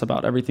awareness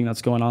about everything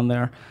that's going on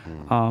there.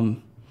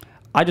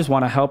 I just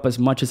want to help as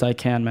much as I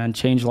can, man,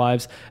 change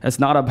lives. It's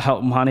not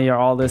about money or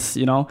all this,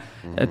 you know?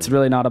 It's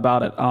really not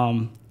about it.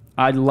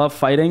 I love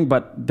fighting,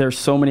 but there's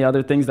so many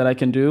other things that I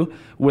can do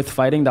with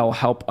fighting that will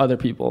help other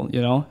people,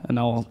 you know? And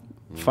that will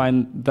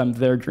find them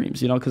their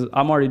dreams, you know? Because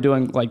I'm already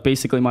doing, like,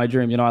 basically my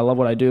dream. You know, I love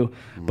what I do.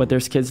 But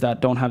there's kids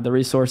that don't have the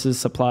resources,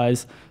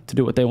 supplies to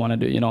do what they want to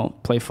do, you know?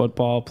 Play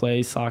football,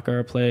 play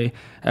soccer, play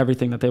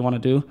everything that they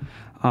want to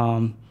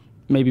do.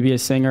 Maybe be a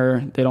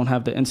singer, they don't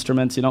have the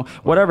instruments, you know,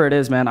 whatever it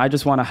is, man. I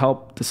just want to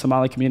help the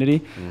Somali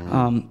community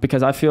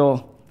because I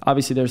feel,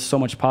 obviously there's so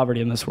much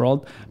poverty in this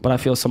world, but I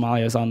feel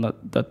Somalia is on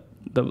the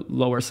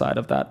lower side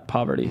of that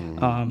poverty,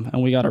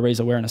 and we got to raise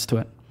awareness to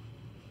it.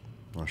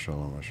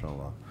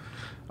 Mashallah.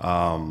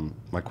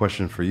 My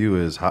question for you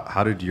is,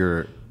 how did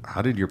your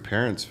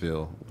parents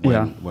feel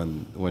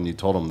when you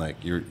told them, like,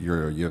 you're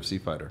a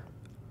UFC fighter?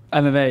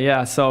 MMA,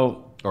 yeah.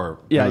 So... Or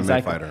MMA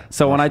exactly. fighter.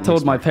 So when I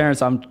told my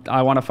parents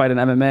I want to fight in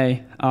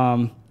MMA,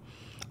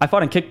 I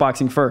fought in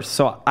kickboxing first.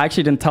 So I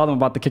actually didn't tell them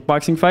about the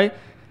kickboxing fight.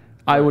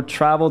 I would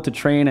travel to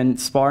train and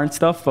spar and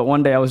stuff. But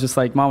one day I was just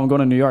like, Mom, I'm going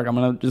to New York. I'm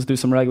going to just do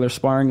some regular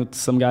sparring with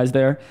some guys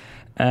there.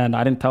 And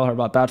I didn't tell her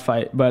about that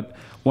fight. But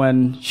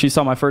when she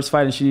saw my first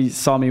fight and she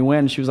saw me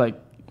win, she was like,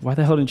 why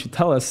the hell didn't you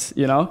tell us,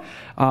 you know?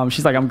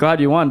 She's like, I'm glad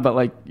you won, but,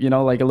 like, you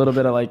know, like a little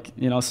bit of, like,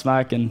 you know,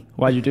 smack and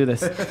why'd you do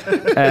this?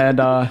 And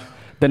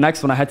the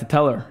next one I had to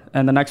tell her,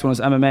 and the next one was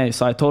MMA.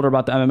 So I told her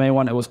about the MMA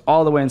one. It was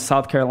all the way in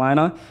South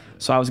Carolina,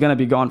 so I was going to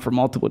be gone for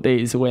multiple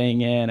days, weighing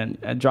in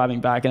and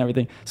driving back and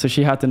everything. So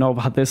she had to know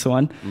about this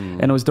one,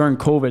 and it was during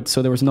COVID,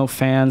 so there was no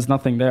fans,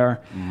 nothing there.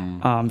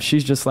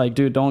 She's just like,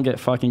 dude, don't get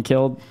fucking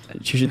killed.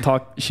 She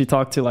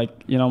talked to, like,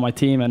 you know, my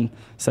team and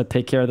said,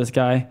 take care of this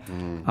guy.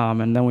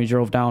 And then we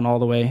drove down all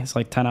the way. It's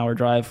like 10-hour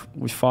drive.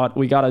 We fought.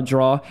 We got a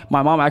draw.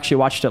 My mom actually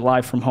watched it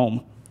live from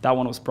home. That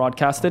one was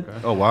broadcasted. Okay.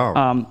 Oh,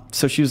 wow.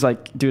 So she was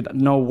like, dude,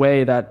 no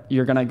way that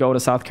you're going to go to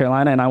South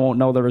Carolina and I won't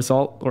know the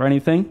result or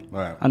anything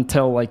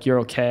until, like,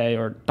 you're okay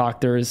or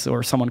doctors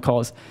or someone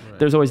calls. Right.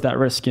 There's always that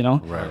risk, you know?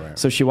 Right.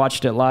 So she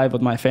watched it live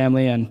with my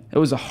family, and it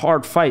was a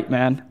hard fight,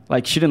 man.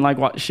 Like, she didn't like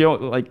what she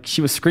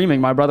was screaming.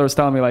 My brother was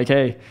telling me, like,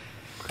 hey,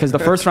 because the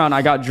first round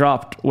I got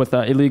dropped with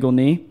an illegal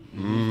knee.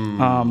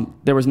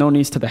 There was no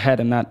knees to the head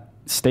in that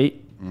state.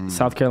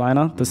 South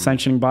Carolina, the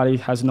sanctioning body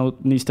has no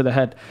knees to the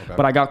head. Okay.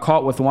 But I got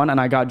caught with one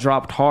and I got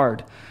dropped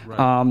hard.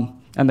 Right.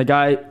 And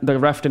the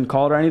ref didn't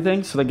call it or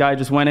anything. So the guy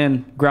just went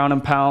in, ground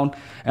and pound,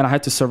 and I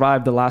had to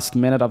survive the last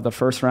minute of the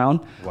first round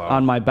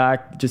on my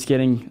back, just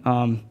getting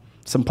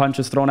some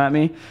punches thrown at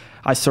me.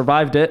 I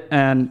survived it,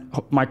 and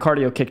my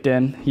cardio kicked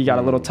in. He got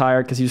a little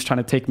tired because he was trying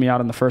to take me out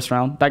in the first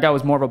round. That guy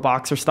was more of a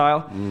boxer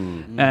style.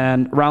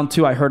 And round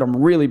 2, I hurt him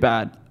really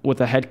bad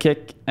with a head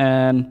kick.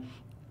 And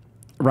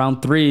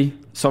round 3,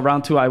 so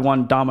round 2, I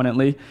won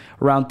dominantly.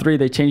 Round 3,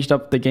 they changed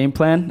up the game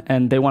plan,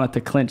 and they wanted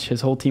to clinch.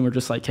 His whole team were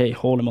just like, hey,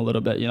 hold him a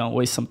little bit, you know,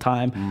 waste some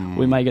time.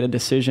 We might get a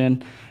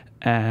decision.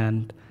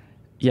 And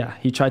yeah,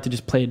 he tried to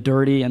just play it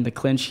dirty in the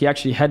clinch. He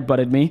actually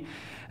headbutted me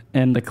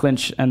in the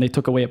clinch, and they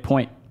took away a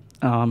point.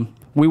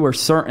 We were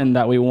certain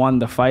that we won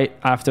the fight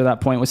after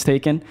that point was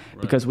taken,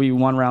 because we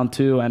won round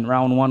 2, and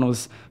round 1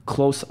 was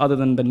close other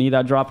than the knee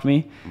that dropped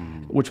me,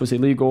 which was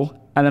illegal.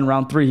 And then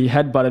round 3, he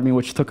headbutted me,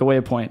 which took away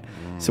a point.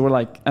 So we're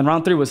like, and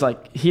round 3 was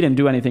like, he didn't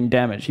do anything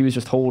damage. He was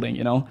just holding,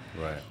 you know?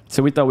 Right.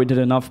 So we thought we did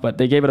enough, but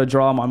they gave it a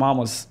draw. My mom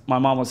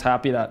was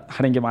happy that I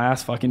didn't get my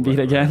ass fucking beat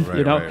again,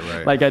 you know,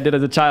 like I did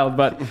as a child,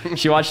 but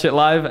she watched it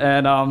live,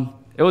 and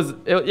it was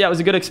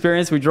a good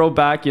experience. We drove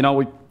back, you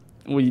know,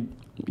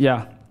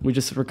 we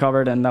just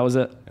recovered, and that was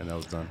it. And that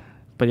was done.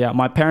 But yeah,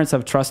 my parents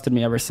have trusted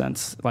me ever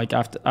since. Like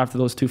after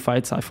those 2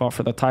 fights, I fought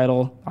for the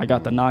title. I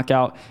got the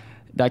knockout.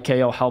 That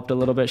KO helped a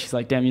little bit. She's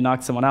like, damn, you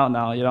knocked someone out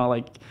now, you know,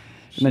 like.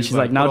 And then she's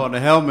like, now put on the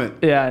helmet.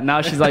 Yeah,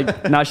 now she's like,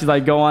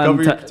 go on.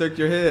 Protect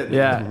your head.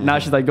 Yeah, now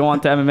she's like, go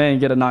on to MMA and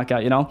get a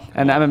knockout, you know.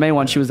 And the MMA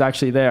one, she was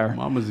actually there.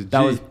 Mom was a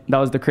G. That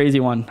was the crazy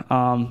one.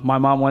 My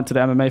mom went to the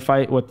MMA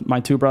fight with my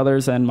 2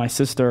 brothers and my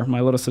sister,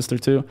 my little sister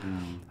too.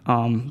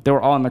 They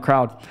were all in the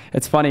crowd.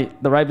 It's funny.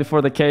 Right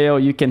before the KO,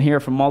 you can hear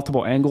from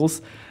multiple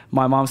angles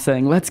my mom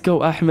saying, "Let's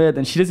go, Ahmed,"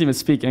 and she doesn't even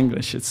speak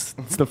English. It's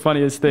the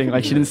funniest thing.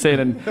 Like she didn't say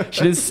it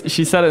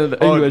she said it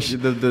in English.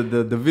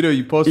 The video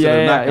you posted.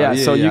 Yeah.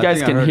 So you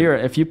guys can hear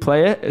it. If you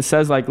play it, it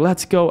says like,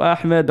 "Let's go,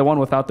 Ahmed," the one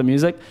without the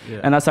music,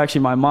 and that's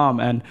actually my mom.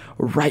 And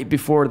right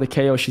before the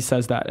KO, she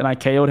says that, and I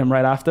KO'd him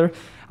right after.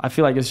 I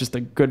feel like it's just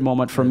a good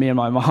moment for me and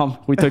my mom.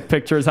 We took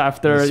pictures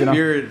after. The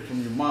spirit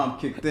from your mom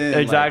kicked in.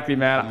 Exactly, like,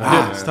 man.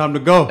 Wow, it's time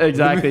to go.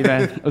 Exactly,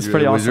 man. It was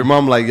pretty awesome. Was your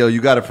mom like, yo,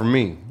 you got it from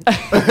me?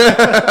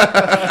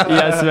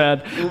 Yes,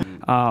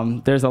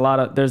 man. There's a lot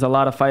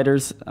of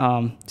fighters,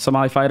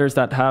 Somali fighters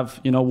that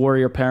have,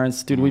 warrior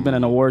parents. Dude, we've been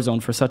in a war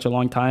zone for such a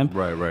long time.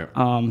 Right.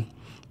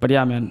 But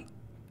yeah, man,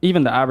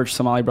 even the average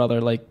Somali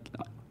brother, like,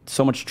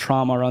 so much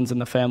trauma runs in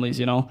the families,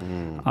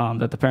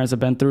 that the parents have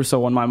been through. So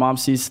when my mom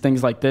sees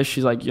things like this,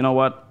 she's like, you know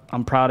what?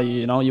 I'm proud of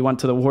you. You went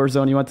to the war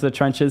zone, you went to the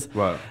trenches.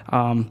 Right.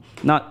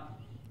 Not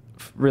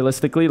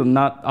realistically,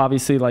 not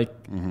obviously,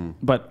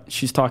 but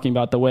she's talking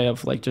about the way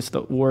of like just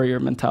the warrior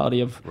mentality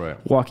of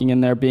walking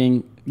in there,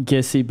 being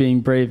gissy,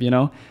 being brave,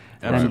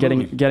 and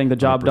getting the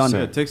job 100%. Done.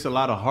 It takes a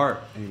lot of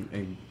heart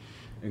and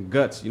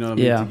guts, to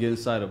get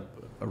inside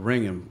a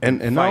ring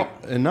and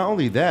fight. Not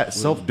only that,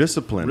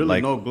 self-discipline. Really,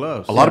 no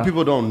gloves. A lot of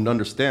people don't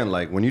understand.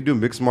 Like when you do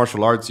mixed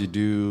martial arts, you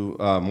do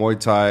Muay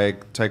Thai,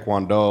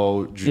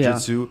 Taekwondo,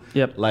 Jiu-Jitsu.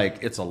 Yep. Like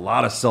it's a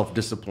lot of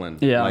self-discipline.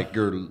 Yeah. Like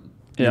you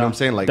know what I'm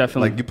saying? Like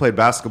definitely. Like you play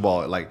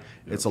basketball. Like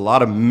it's a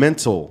lot of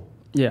mental.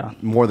 Yeah.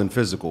 More than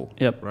physical.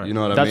 Yep. Right. You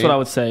know what I mean? That's what I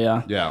would say.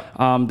 Yeah.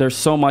 Yeah. There's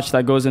so much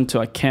that goes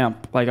into a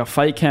camp. Like a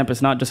fight camp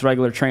is not just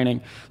regular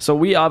training. So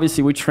we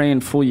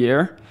train full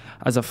year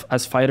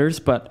as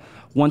fighters, but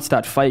once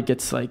that fight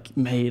gets like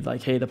made,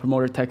 like, hey, the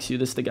promoter texts you,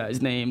 this is the guy's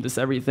name, this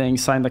everything,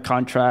 sign the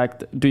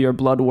contract, do your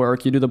blood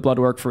work. You do the blood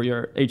work for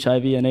your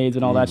HIV and AIDS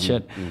and all that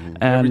shit. Mm-hmm.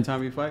 And every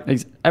time you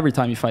fight? Every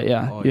time you fight,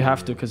 yeah. You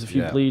have to, because if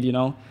you bleed,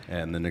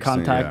 and the next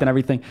contact thing, and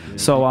everything. Yeah.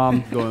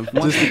 So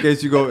just in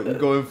case you go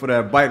in for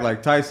that bite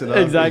like Tyson.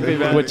 Exactly,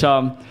 man. Which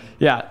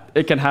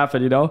it can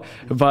happen,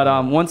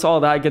 But once all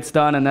that gets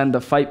done, and then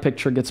the fight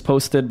picture gets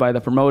posted by the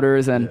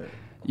promoters, and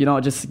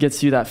it just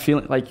gets you that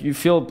feeling, like you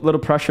feel a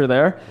little pressure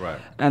there. Right.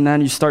 And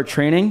then you start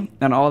training,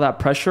 and all that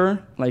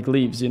pressure like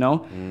leaves,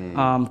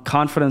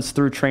 confidence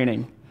through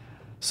training.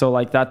 So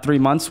like that 3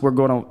 months, we're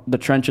going to the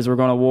trenches, we're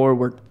going to war,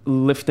 we're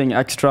lifting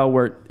extra,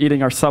 we're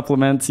eating our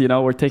supplements,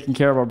 we're taking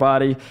care of our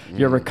body.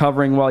 You're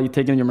recovering while you're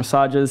taking your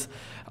massages.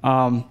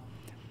 So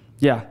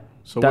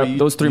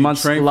those 3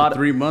 months, train for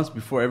 3 months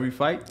before every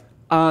fight?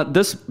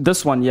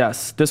 This one,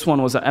 yes. This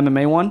one was an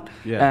MMA one,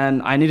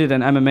 and I needed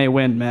an MMA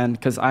win, man,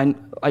 because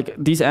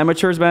these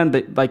amateurs, man,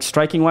 they, like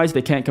striking wise,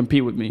 they can't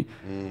compete with me.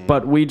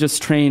 But we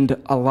just trained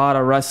a lot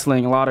of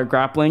wrestling, a lot of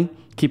grappling,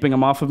 keeping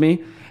them off of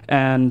me,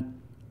 and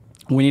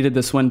we needed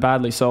this win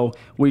badly. So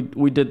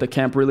we did the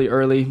camp really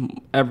early.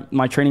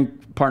 My training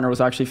partner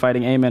was actually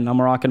fighting Ahmed, a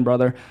Moroccan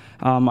brother.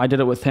 I did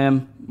it with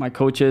him, my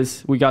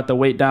coaches. We got the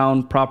weight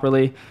down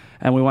properly,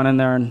 and we went in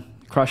there and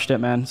crushed it,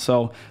 man.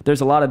 So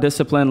there's a lot of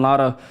discipline, a lot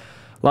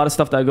of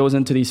stuff that goes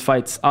into these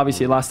fights.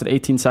 Obviously, it lasted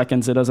 18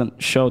 seconds. It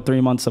doesn't show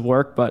 3 months of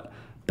work, but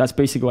that's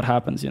basically what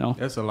happens,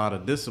 That's a lot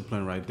of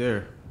discipline right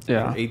there.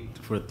 Yeah.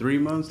 For 3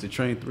 months, to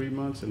train 3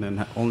 months, and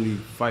then only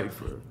fight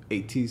for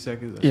 18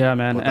 seconds.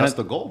 Man. But that's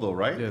the goal, though,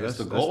 right? Yeah, that's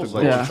the goal.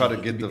 Like to try to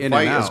get the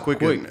fight as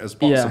quick as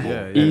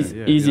possible.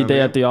 Easy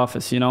day at the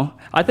office,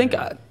 I think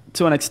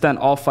to an extent,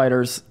 all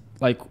fighters,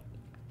 like,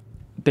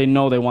 they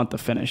know they want the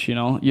finish, you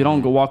know? You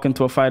don't go walk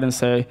into a fight and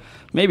say,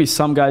 maybe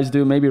some guys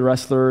do, maybe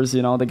wrestlers,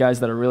 you know, the guys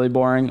that are really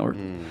boring or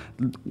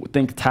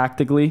think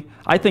tactically.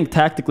 I think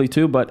tactically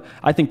too, but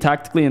I think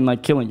tactically in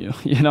like killing you,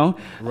 you know?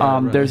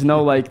 Right. There's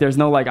no like,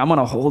 I'm going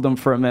to hold him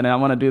for a minute. I'm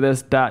going to do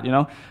this, that, you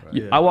know?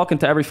 Right. I walk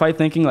into every fight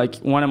thinking like,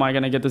 when am I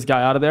going to get this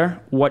guy out of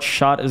there? What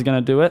shot is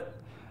going to do it?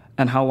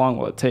 And how long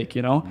will it take,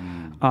 you know?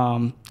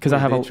 Because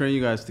they train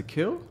you guys to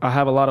kill? I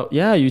have a lot of,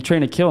 you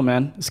train to kill,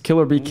 man. It's kill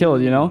or be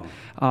killed, you know?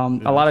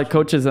 A lot of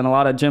coaches and a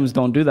lot of gyms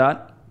don't do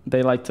that.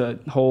 They like to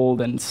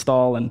hold and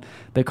stall, and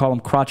they call them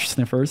crotch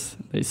sniffers.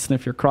 They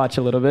sniff your crotch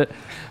a little bit.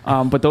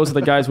 But those are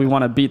the guys we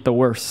want to beat the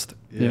worst,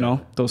 you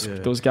know?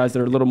 Those guys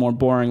that are a little more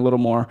boring, a little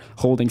more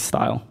holding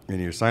style.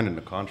 And you're signing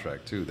a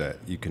contract, too, that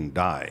you can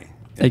die.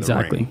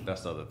 Exactly.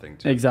 That's the other thing,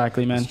 too.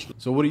 Exactly, man.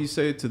 So what do you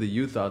say to the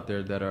youth out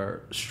there that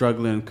are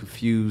struggling,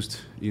 confused,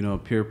 you know,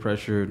 peer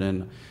pressured,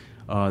 and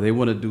they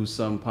want to do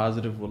something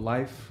positive with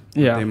life?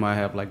 Yeah. They might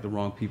have, like, the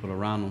wrong people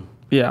around them.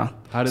 Yeah.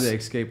 How do they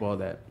escape all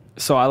that?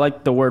 So I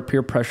like the word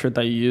peer pressure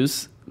that you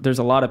use. There's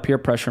a lot of peer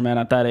pressure, man,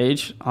 at that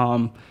age.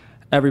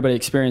 Everybody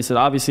experiences it.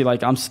 Obviously,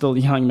 like, I'm still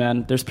young,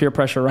 man. There's peer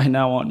pressure right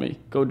now on me.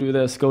 Go do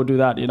this, go do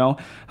that, you know?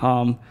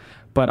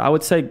 But I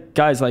would say,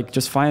 guys, like,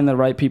 just find the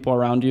right people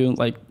around you.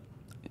 Like,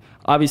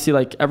 obviously,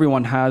 like,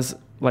 everyone has,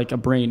 like, a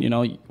brain, you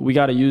know? We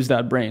got to use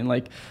that brain.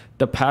 Like,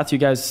 the path you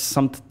guys,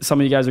 some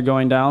of you guys are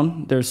going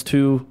down, there's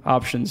two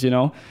options, you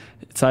know?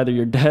 It's either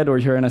you're dead or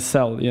you're in a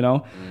cell, you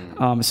know?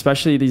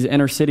 Especially these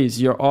inner cities,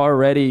 you're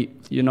already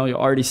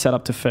set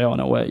up to fail in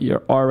a way.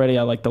 You're already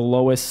at, like, the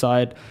lowest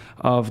side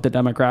of the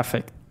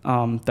demographic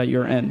that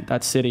you're in,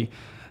 that city.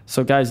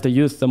 So, guys, the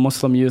youth, the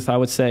Muslim youth, I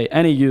would say,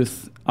 any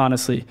youth,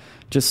 honestly,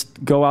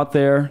 just go out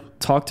there,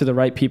 talk to the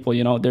right people,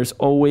 you know? There's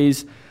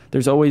always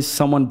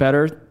someone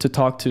better to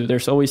talk to.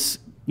 There's always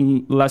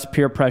less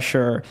peer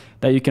pressure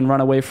that you can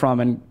run away from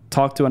and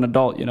talk to an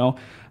adult, you know?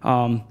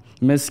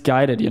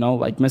 Misguided, you know,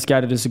 like,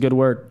 misguided is a good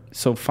word.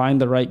 So find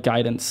the right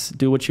guidance,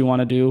 do what you want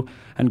to do,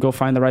 and go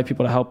find the right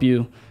people to help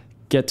you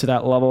get to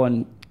that level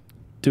and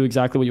do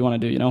exactly what you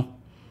want to do, you know?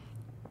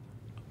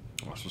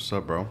 That's what's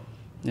up, bro.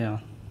 Yeah.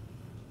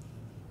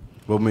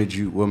 What made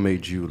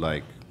you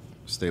like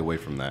stay away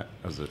from that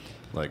as it,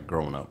 like,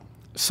 growing up?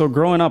 So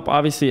growing up,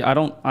 obviously, I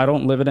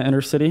don't live in an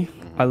inner city.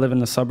 I live in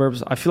the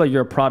suburbs. I feel like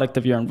you're a product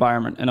of your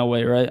environment in a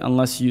way, right?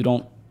 Unless you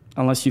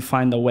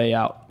find the way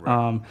out.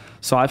 Right.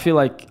 So I feel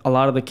like a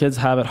lot of the kids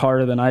have it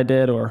harder than I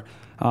did, or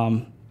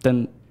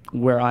than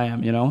where I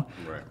am, you know?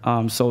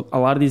 Right. So a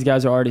lot of these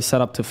guys are already set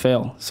up to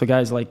fail. So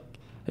guys, like,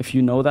 if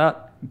you know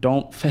that,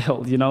 don't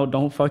fail, you know?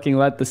 Don't fucking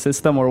let the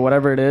system or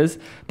whatever it is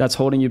that's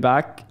holding you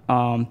back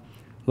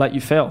let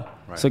you fail.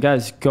 Right. So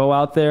guys, go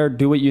out there,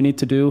 do what you need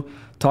to do.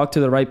 Talk to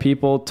the right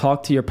people.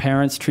 Talk to your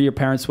parents. Treat your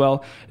parents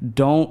well.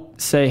 Don't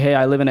say, hey,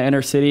 I live in an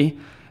inner city.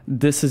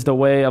 This is the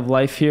way of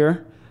life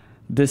here.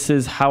 This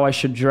is how I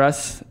should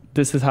dress.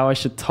 This is how I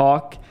should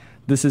talk.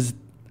 This is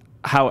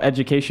how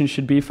education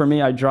should be for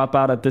me. I drop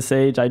out at this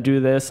age. I do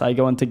this. I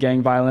go into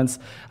gang violence.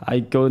 I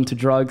go into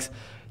drugs.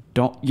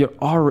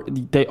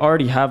 They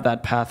already have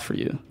that path for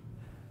you.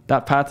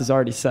 That path is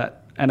already set.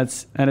 And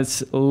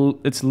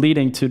it's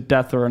leading to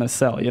death or in a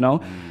cell, you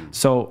know?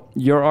 So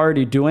you're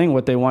already doing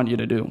what they want you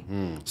to do.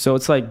 So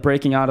it's like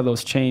breaking out of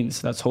those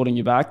chains that's holding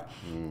you back,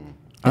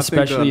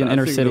 especially in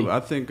inner city. I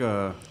think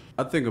a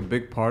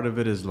big part of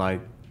it is,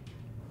 like,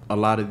 a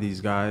lot of these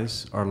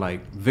guys are,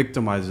 like,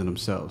 victimizing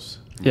themselves.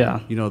 Yeah.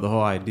 You know, the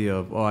whole idea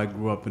of, I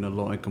grew up in a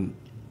low-income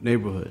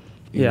neighborhood.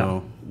 You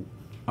know,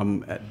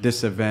 I'm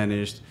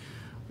disadvantaged.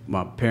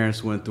 My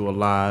parents went through a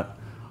lot.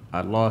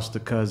 I lost a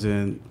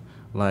cousin.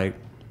 Like,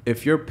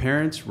 if your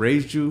parents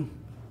raised you,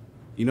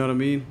 you know what I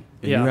mean?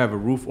 And you have a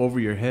roof over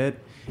your head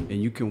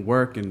and you can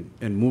work and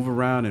move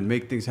around and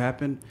make things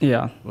happen.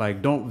 Yeah.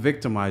 Like, don't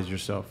victimize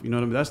yourself. You know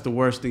what I mean? That's the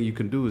worst thing you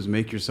can do, is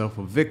make yourself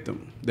a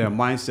victim. That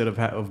mindset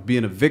of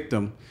being a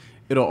victim,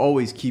 it'll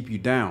always keep you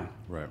down.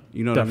 Right.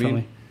 You know what I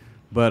mean?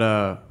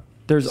 But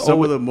there's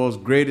some of the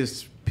most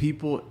greatest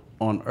people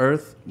on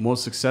earth,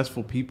 most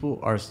successful people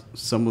are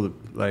some of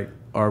the,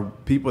 are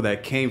people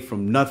that came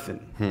from nothing.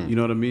 You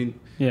know what I mean?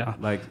 Yeah.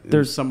 Like,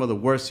 there's some of the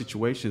worst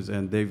situations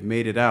and they've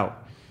made it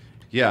out.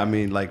 Yeah, I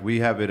mean, like, we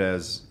have it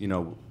as, you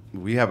know,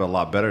 we have it a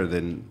lot better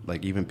than,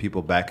 like, even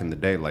people back in the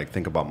day. Like,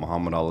 think about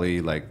Muhammad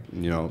Ali. Like,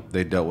 you know,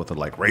 they dealt with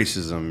like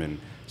racism and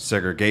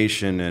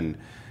segregation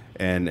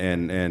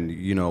and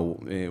you know,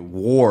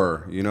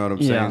 war. You know what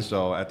I'm saying?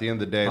 So at the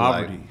end of the day,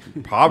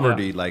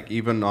 poverty, like,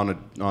 even on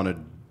a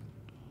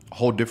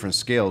whole different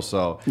scale.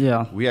 So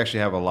we actually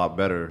have a lot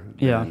better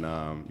than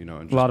you know,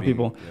 just a lot of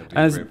people.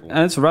 And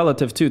it's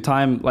relative too.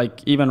 Time,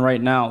 like, even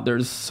right now,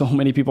 there's so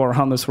many people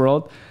around this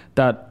world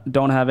that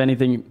don't have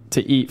anything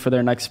to eat for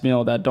their next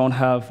meal, that don't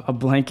have a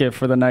blanket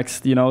for the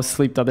next, you know,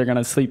 sleep that they're going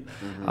to sleep.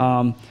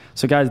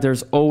 So guys,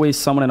 there's always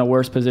someone in a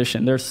worse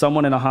position. There's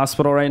someone in a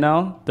hospital right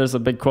now. There's a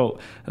big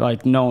quote,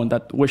 like, known,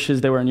 that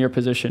wishes they were in your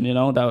position, you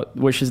know, that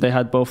wishes they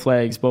had both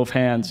legs, both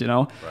hands, you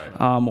know,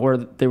 or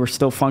they were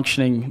still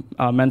functioning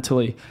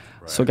mentally.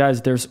 Right. So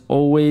guys, there's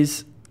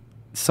always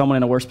someone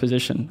in a worse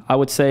position. I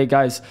would say,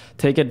 guys,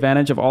 take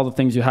advantage of all the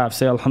things you have.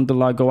 Say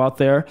alhamdulillah, go out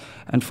there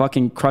and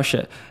fucking crush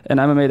it. In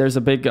MMA, there's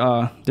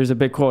a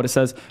big quote. It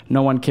says,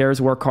 no one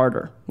cares, work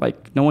harder.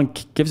 Like, no one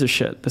gives a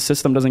shit. The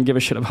system doesn't give a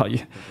shit about you.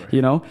 Right.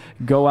 You know,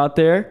 go out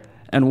there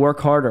and work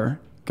harder.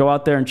 Go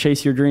out there and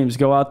chase your dreams.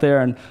 Go out there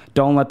and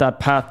don't let that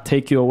path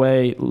take you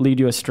away, lead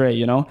you astray,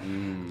 you know?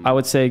 I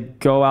would say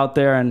go out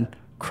there and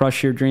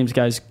crush your dreams,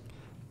 guys.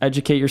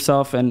 Educate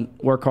yourself and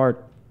work hard.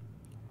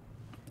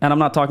 And I'm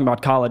not talking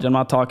about college. I'm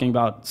not talking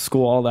about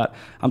school, all that.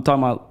 I'm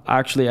talking about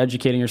actually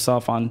educating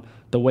yourself on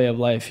the way of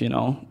life, you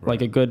know? Right.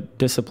 Like a good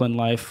disciplined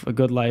life, a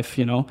good life,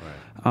 you know?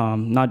 Right.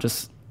 Not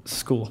just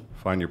school.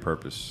 Find your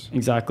purpose.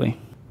 Exactly.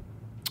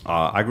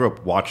 I grew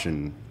up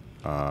watching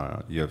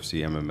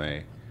UFC,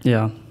 MMA.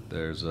 Yeah.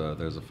 There's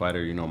a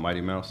fighter, you know,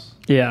 Mighty Mouse.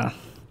 Yeah,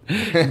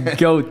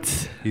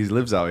 GOAT. He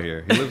lives out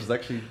here. He lives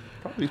actually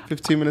probably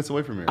 15 minutes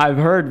away from here. I've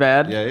heard,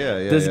 man. Yeah.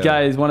 This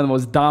guy is one of the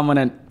most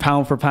dominant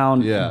pound for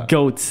pound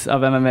GOATs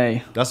of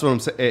MMA. That's what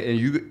I'm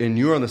saying. And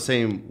you're on the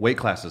same weight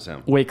class as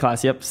him. Weight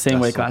class, yep, same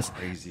weight class.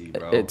 Crazy,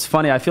 bro. It's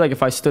funny. I feel like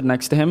if I stood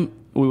next to him,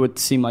 we would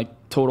seem like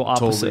total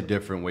opposite. Totally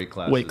different weight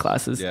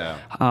classes. Yeah.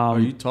 Are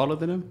you taller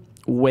than him?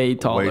 Way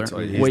taller.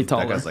 Way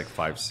taller. That guy's like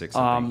 5'6".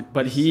 I think.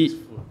 But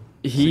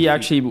he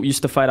actually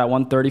used to fight at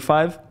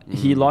 135.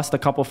 He lost a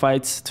couple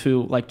fights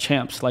to like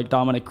champs like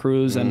Dominic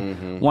Cruz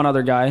and one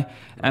other guy.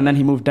 And then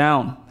he moved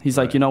down. He's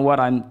like, you know what?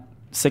 I'm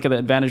sick of the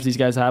advantage these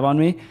guys have on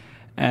me.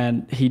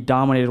 And he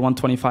dominated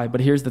 125.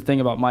 But here's the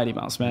thing about Mighty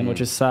Mouse, man,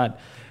 which is sad.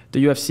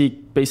 The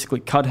UFC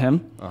basically cut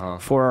him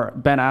for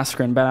Ben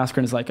Askren. Ben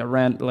Askren is like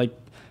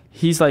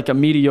he's like a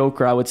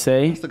mediocre, I would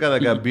say. That's the guy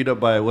that got beat up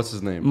by, what's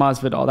his name?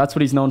 Masvidal. That's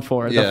what he's known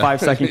for, the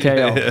 5-second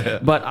KO.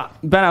 But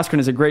Ben Askren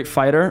is a great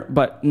fighter,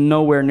 but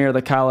nowhere near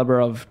the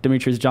caliber of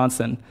Demetrius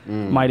Johnson,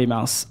 Mighty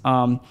Mouse.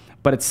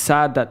 But it's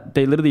sad that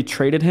they literally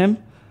traded him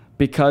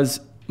because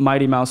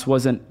Mighty Mouse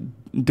wasn't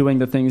doing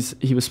the things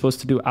he was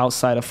supposed to do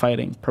outside of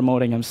fighting,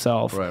 promoting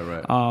himself.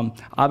 Right.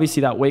 Obviously,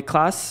 that weight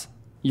class,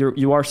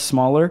 you are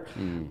smaller,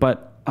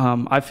 but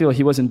I feel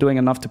he wasn't doing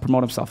enough to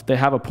promote himself. They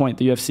have a point,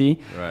 the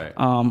UFC.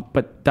 Right.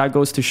 But that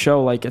goes to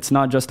show, like, it's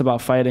not just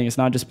about fighting. It's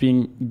not just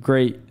being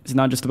great. It's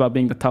not just about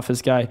being the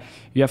toughest guy.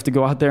 You have to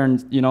go out there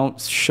and, you know,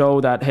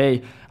 show that,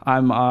 hey,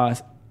 I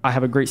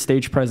have a great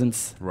stage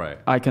presence. Right.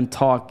 I can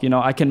talk, you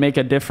know, I can make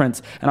a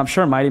difference. And I'm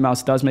sure Mighty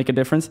Mouse does make a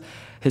difference.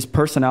 His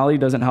personality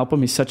doesn't help him.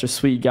 He's such a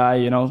sweet guy,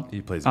 you know.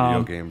 He plays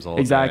video games all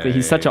day. Exactly.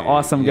 He's such an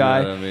awesome guy.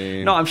 You know what I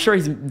mean? No, I'm sure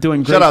he's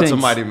doing great things. Shout out things. to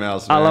Mighty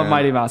Mouse, man. I love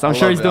Mighty Mouse. I'm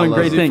sure he's doing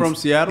great things. Is he from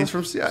Seattle? He's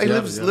from Seattle. He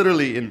lives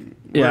literally in,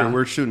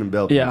 we're shooting in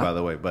Belgium, by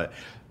the way. But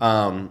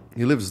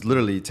he lives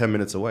literally 10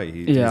 minutes away.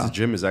 His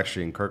gym is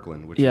actually in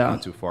Kirkland, which is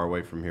not too far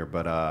away from here.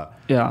 But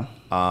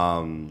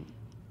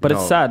But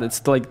it's sad.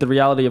 It's like the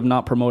reality of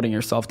not promoting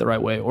yourself the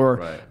right way.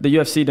 Or the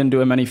UFC didn't do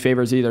him any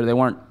favors either. They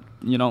weren't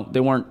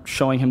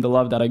showing him the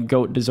love that a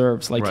GOAT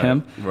deserves, like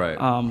him. Right.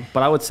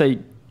 But I would say,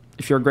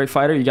 if you're a great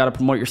fighter, you got to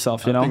promote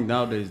yourself. You know. I think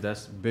nowadays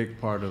that's a big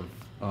part of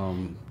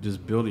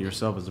just building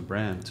yourself as a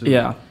brand too.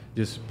 Yeah.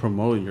 Just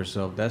promoting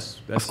yourself.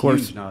 That's of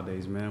course huge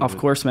nowadays, man. Of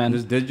course, man.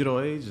 This digital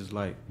age is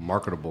like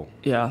marketable.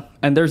 Yeah,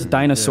 and there's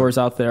dinosaurs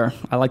out there.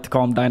 I like to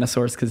call them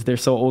dinosaurs because they're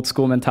so old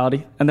school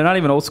mentality, and they're not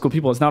even old school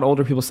people. It's not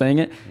older people saying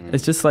it.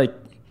 It's just like,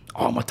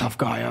 oh, I'm a tough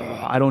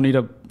guy. I don't need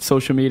a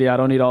social media. I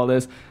don't need all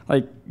this.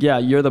 Like, yeah,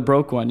 you're the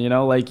broke one, you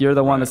know? Like, you're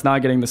the one that's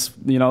not getting this,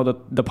 you know,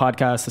 the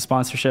podcast, the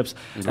sponsorships.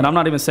 And I'm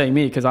not even saying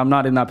me because I'm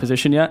not in that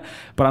position yet.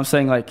 But I'm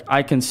saying, like,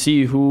 I can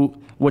see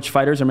which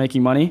fighters are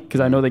making money because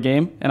I know the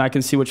game. And I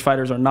can see which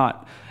fighters are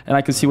not. And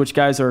I can see which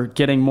guys are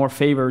getting more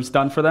favors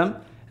done for them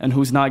and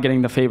who's not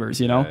getting the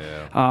favors, you know?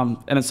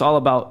 And it's all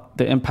about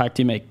the impact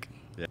you make.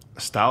 Yeah.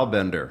 Style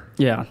Bender.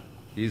 Yeah.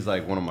 He's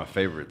like one of my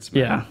favorites,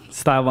 man. Yeah,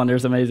 Style Bender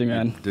is amazing,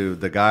 man. Dude,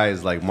 the guy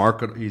is like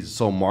he's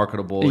so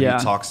marketable. Yeah.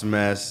 He talks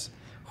mess.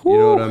 You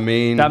know what I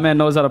mean? That man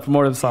knows how to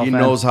promote himself, He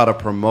knows how to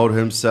promote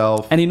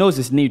himself. And he knows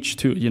his niche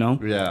too, you know?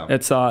 Yeah.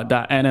 It's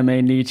that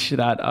anime niche,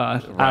 that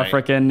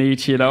African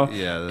niche, you know?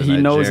 Yeah, he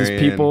knows his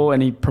people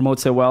and he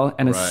promotes it well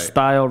and his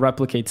style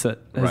replicates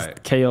it. His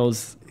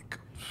KOs.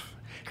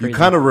 You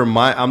kind of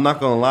I'm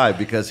not going to lie,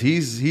 because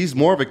he's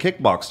more of a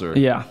kickboxer.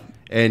 Yeah.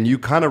 And you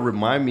kind of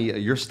remind me,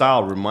 your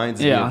style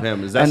reminds me of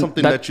him. Is that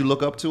something that you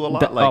look up to a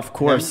lot? Of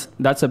course.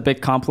 That's a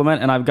big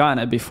compliment. And I've gotten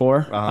it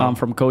before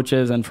from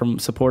coaches and from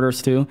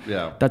supporters too.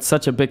 Yeah. That's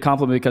such a big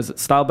compliment because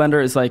Style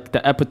Bender is like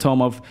the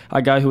epitome of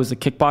a guy who was a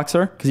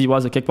kickboxer, because he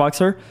was a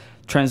kickboxer.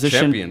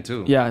 Champion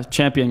too. Yeah,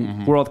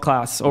 champion, world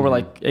class, over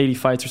like 80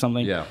 fights or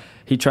something. Yeah.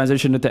 He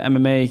transitioned into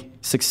MMA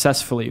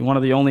successfully. One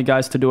of the only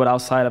guys to do it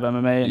outside of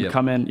MMA and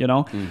come in, you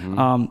know.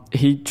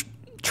 He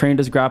trained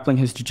his grappling,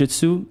 his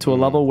jiu-jitsu to a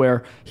level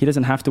where he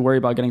doesn't have to worry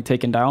about getting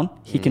taken down.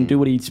 He can do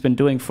what he's been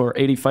doing for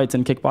 80 fights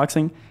in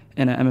kickboxing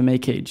in an MMA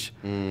cage.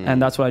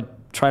 And that's what I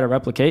try to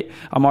replicate.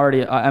 I'm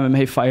already an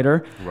MMA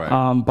fighter,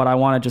 but I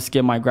want to just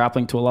get my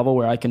grappling to a level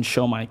where I can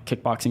show my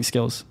kickboxing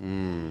skills.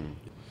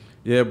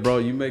 Yeah, bro,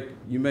 you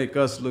make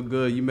us look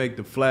good. You make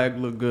the flag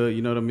look good.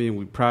 You know what I mean?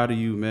 We're proud of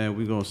you, man.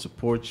 We're going to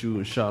support you.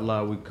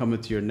 Inshallah, we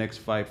coming to your next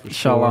fight for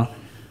Inshallah. sure.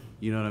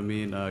 You know what I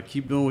mean?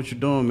 Keep doing what you're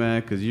doing,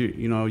 man, because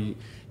you know you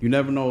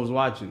never know who's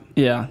watching.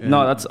 Yeah, And,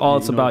 no, that's all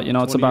it's about. You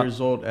know, it's 20 about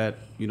years old at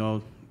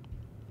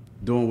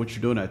doing what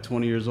you're doing at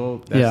 20 years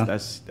old.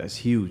 That's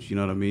huge. You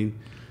know what I mean?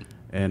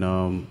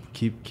 And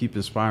keep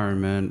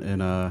inspiring, man.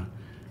 And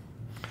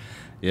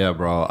yeah,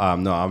 bro.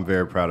 No, I'm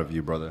very proud of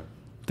you, brother.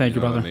 Thank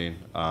you, brother. What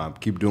I mean,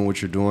 keep doing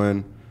what you're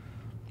doing.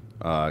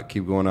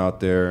 Keep going out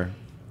there,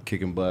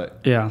 kicking butt.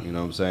 Yeah. You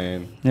know what I'm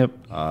saying? Yep.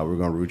 We're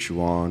gonna root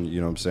you on.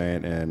 You know what I'm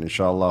saying? And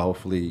inshallah,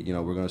 hopefully,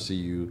 we're gonna see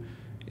you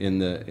in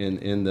the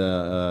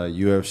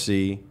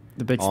UFC.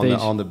 The big stage.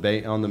 On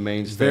the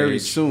main stage. very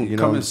soon. You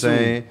know Coming what I'm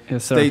saying? soon.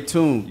 Yes, sir. Stay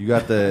tuned. You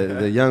got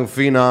the young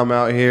phenom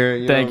out here.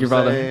 You know Thank you, what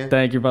I'm brother. saying?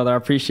 Thank you, brother. I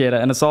appreciate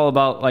it. And it's all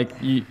about, like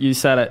you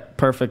said it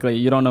perfectly.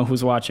 You don't know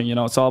who's watching. You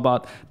know, it's all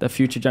about the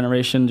future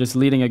generation just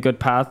leading a good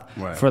path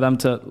for them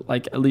to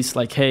at least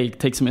hey,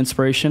 take some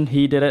inspiration.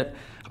 He did it.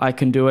 I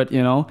can do it.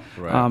 You know.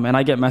 Right. And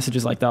I get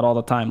messages like that all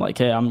the time. Like,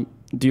 hey,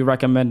 do you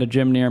recommend a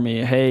gym near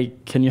me? Hey,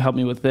 can you help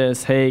me with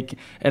this? Hey,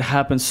 it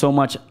happens so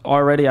much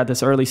already at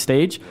this early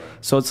stage. Right.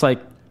 So it's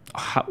like,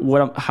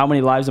 how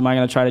many lives am I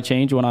going to try to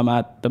change when I'm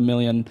at the $1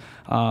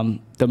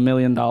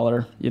 million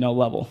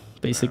level,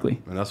 basically?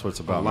 And that's what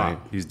it's about, man.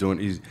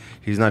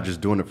 He's not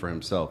just doing it for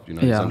himself. He's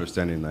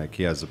understanding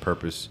he has a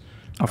purpose,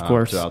 of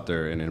course, to out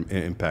there and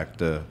impact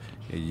the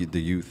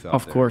youth.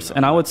 Of course,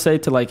 and I would say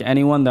to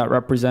anyone that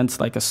represents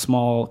a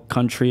small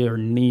country or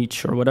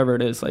niche or whatever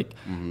it is,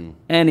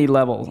 any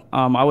level,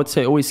 I would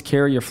say always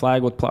carry your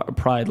flag with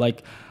pride.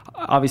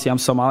 Obviously, I'm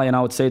Somali, and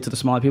I would say it to the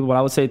Somali people, but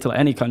I would say it to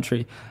any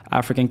country,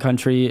 African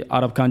country,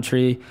 Arab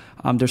country.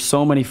 There's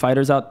so many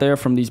fighters out there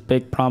from these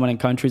big, prominent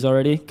countries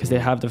already because they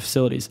have the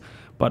facilities.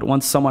 But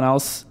once someone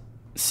else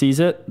sees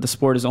it, the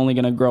sport is only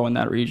going to grow in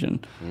that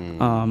region.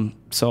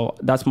 So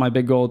that's my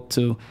big goal,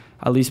 to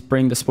at least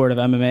bring the sport of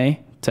MMA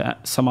to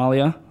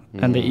Somalia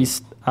and the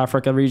East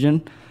Africa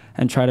region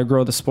and try to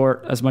grow the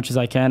sport as much as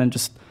I can and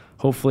just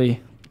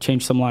hopefully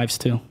change some lives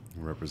too.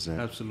 Represent.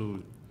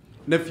 Absolutely.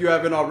 And if you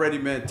haven't already,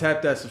 man,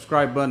 tap that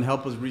subscribe button.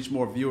 Help us reach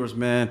more viewers,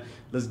 man.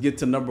 Let's get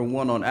to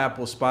 #1 on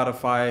Apple,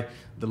 Spotify.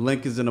 The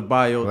link is in the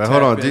bio. Wait,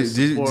 hold on.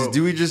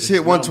 Do we just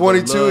hit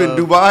 122 in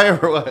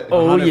Dubai or what?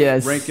 Oh,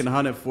 yes. Ranking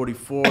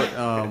 144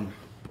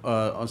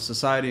 on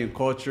society and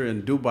culture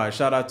in Dubai.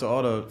 Shout out to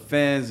all the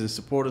fans and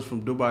supporters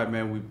from Dubai,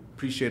 man. We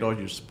appreciate all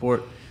your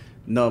support.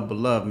 Nothing but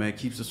love, man.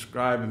 Keep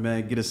subscribing,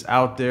 man. Get us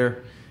out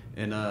there.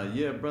 And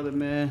yeah, brother,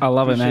 man. I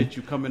love it, man. Appreciate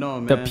you coming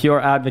on, man. The pure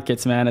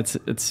advocates, man.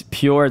 It's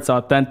pure. It's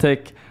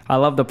authentic. I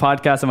love the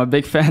podcast. I'm a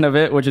big fan of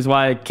it, which is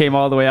why I came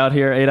all the way out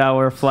here,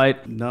 8-hour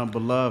flight. Nothing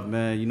but love,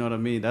 man. You know what I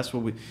mean? That's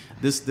what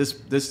this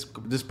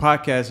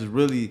podcast is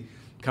really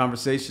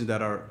conversations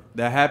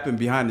that happen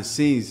behind the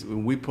scenes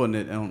when we putting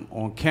it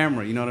on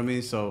camera. You know what I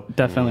mean? So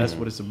definitely, that's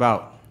what it's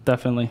about.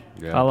 Definitely,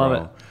 yeah, I love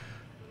it.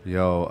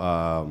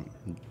 Yo,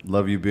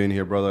 love you being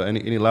here, brother.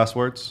 Any last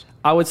words?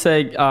 I would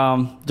say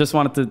just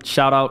wanted to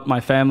shout out my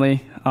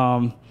family,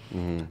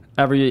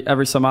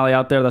 every Somali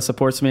out there that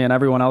supports me and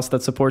everyone else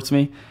that supports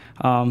me.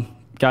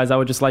 Guys, I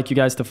would just like you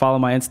guys to follow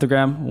my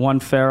Instagram,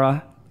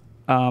 Farah,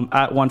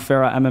 at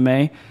Farah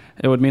MMA.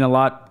 It would mean a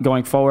lot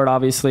going forward,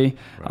 obviously.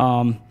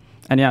 Right.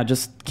 And yeah,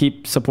 just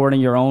keep supporting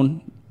your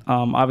own.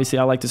 Obviously,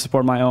 I like to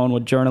support my own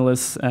with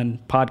journalists and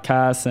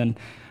podcasts and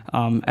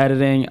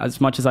editing as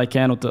much as I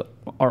can with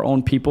our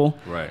own people.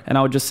 Right. And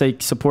I would just say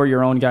support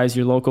your own guys,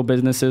 your local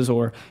businesses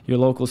or your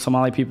local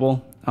Somali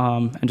people,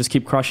 and just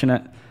keep crushing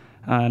it.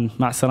 And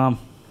ma'as salam.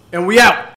 And we out.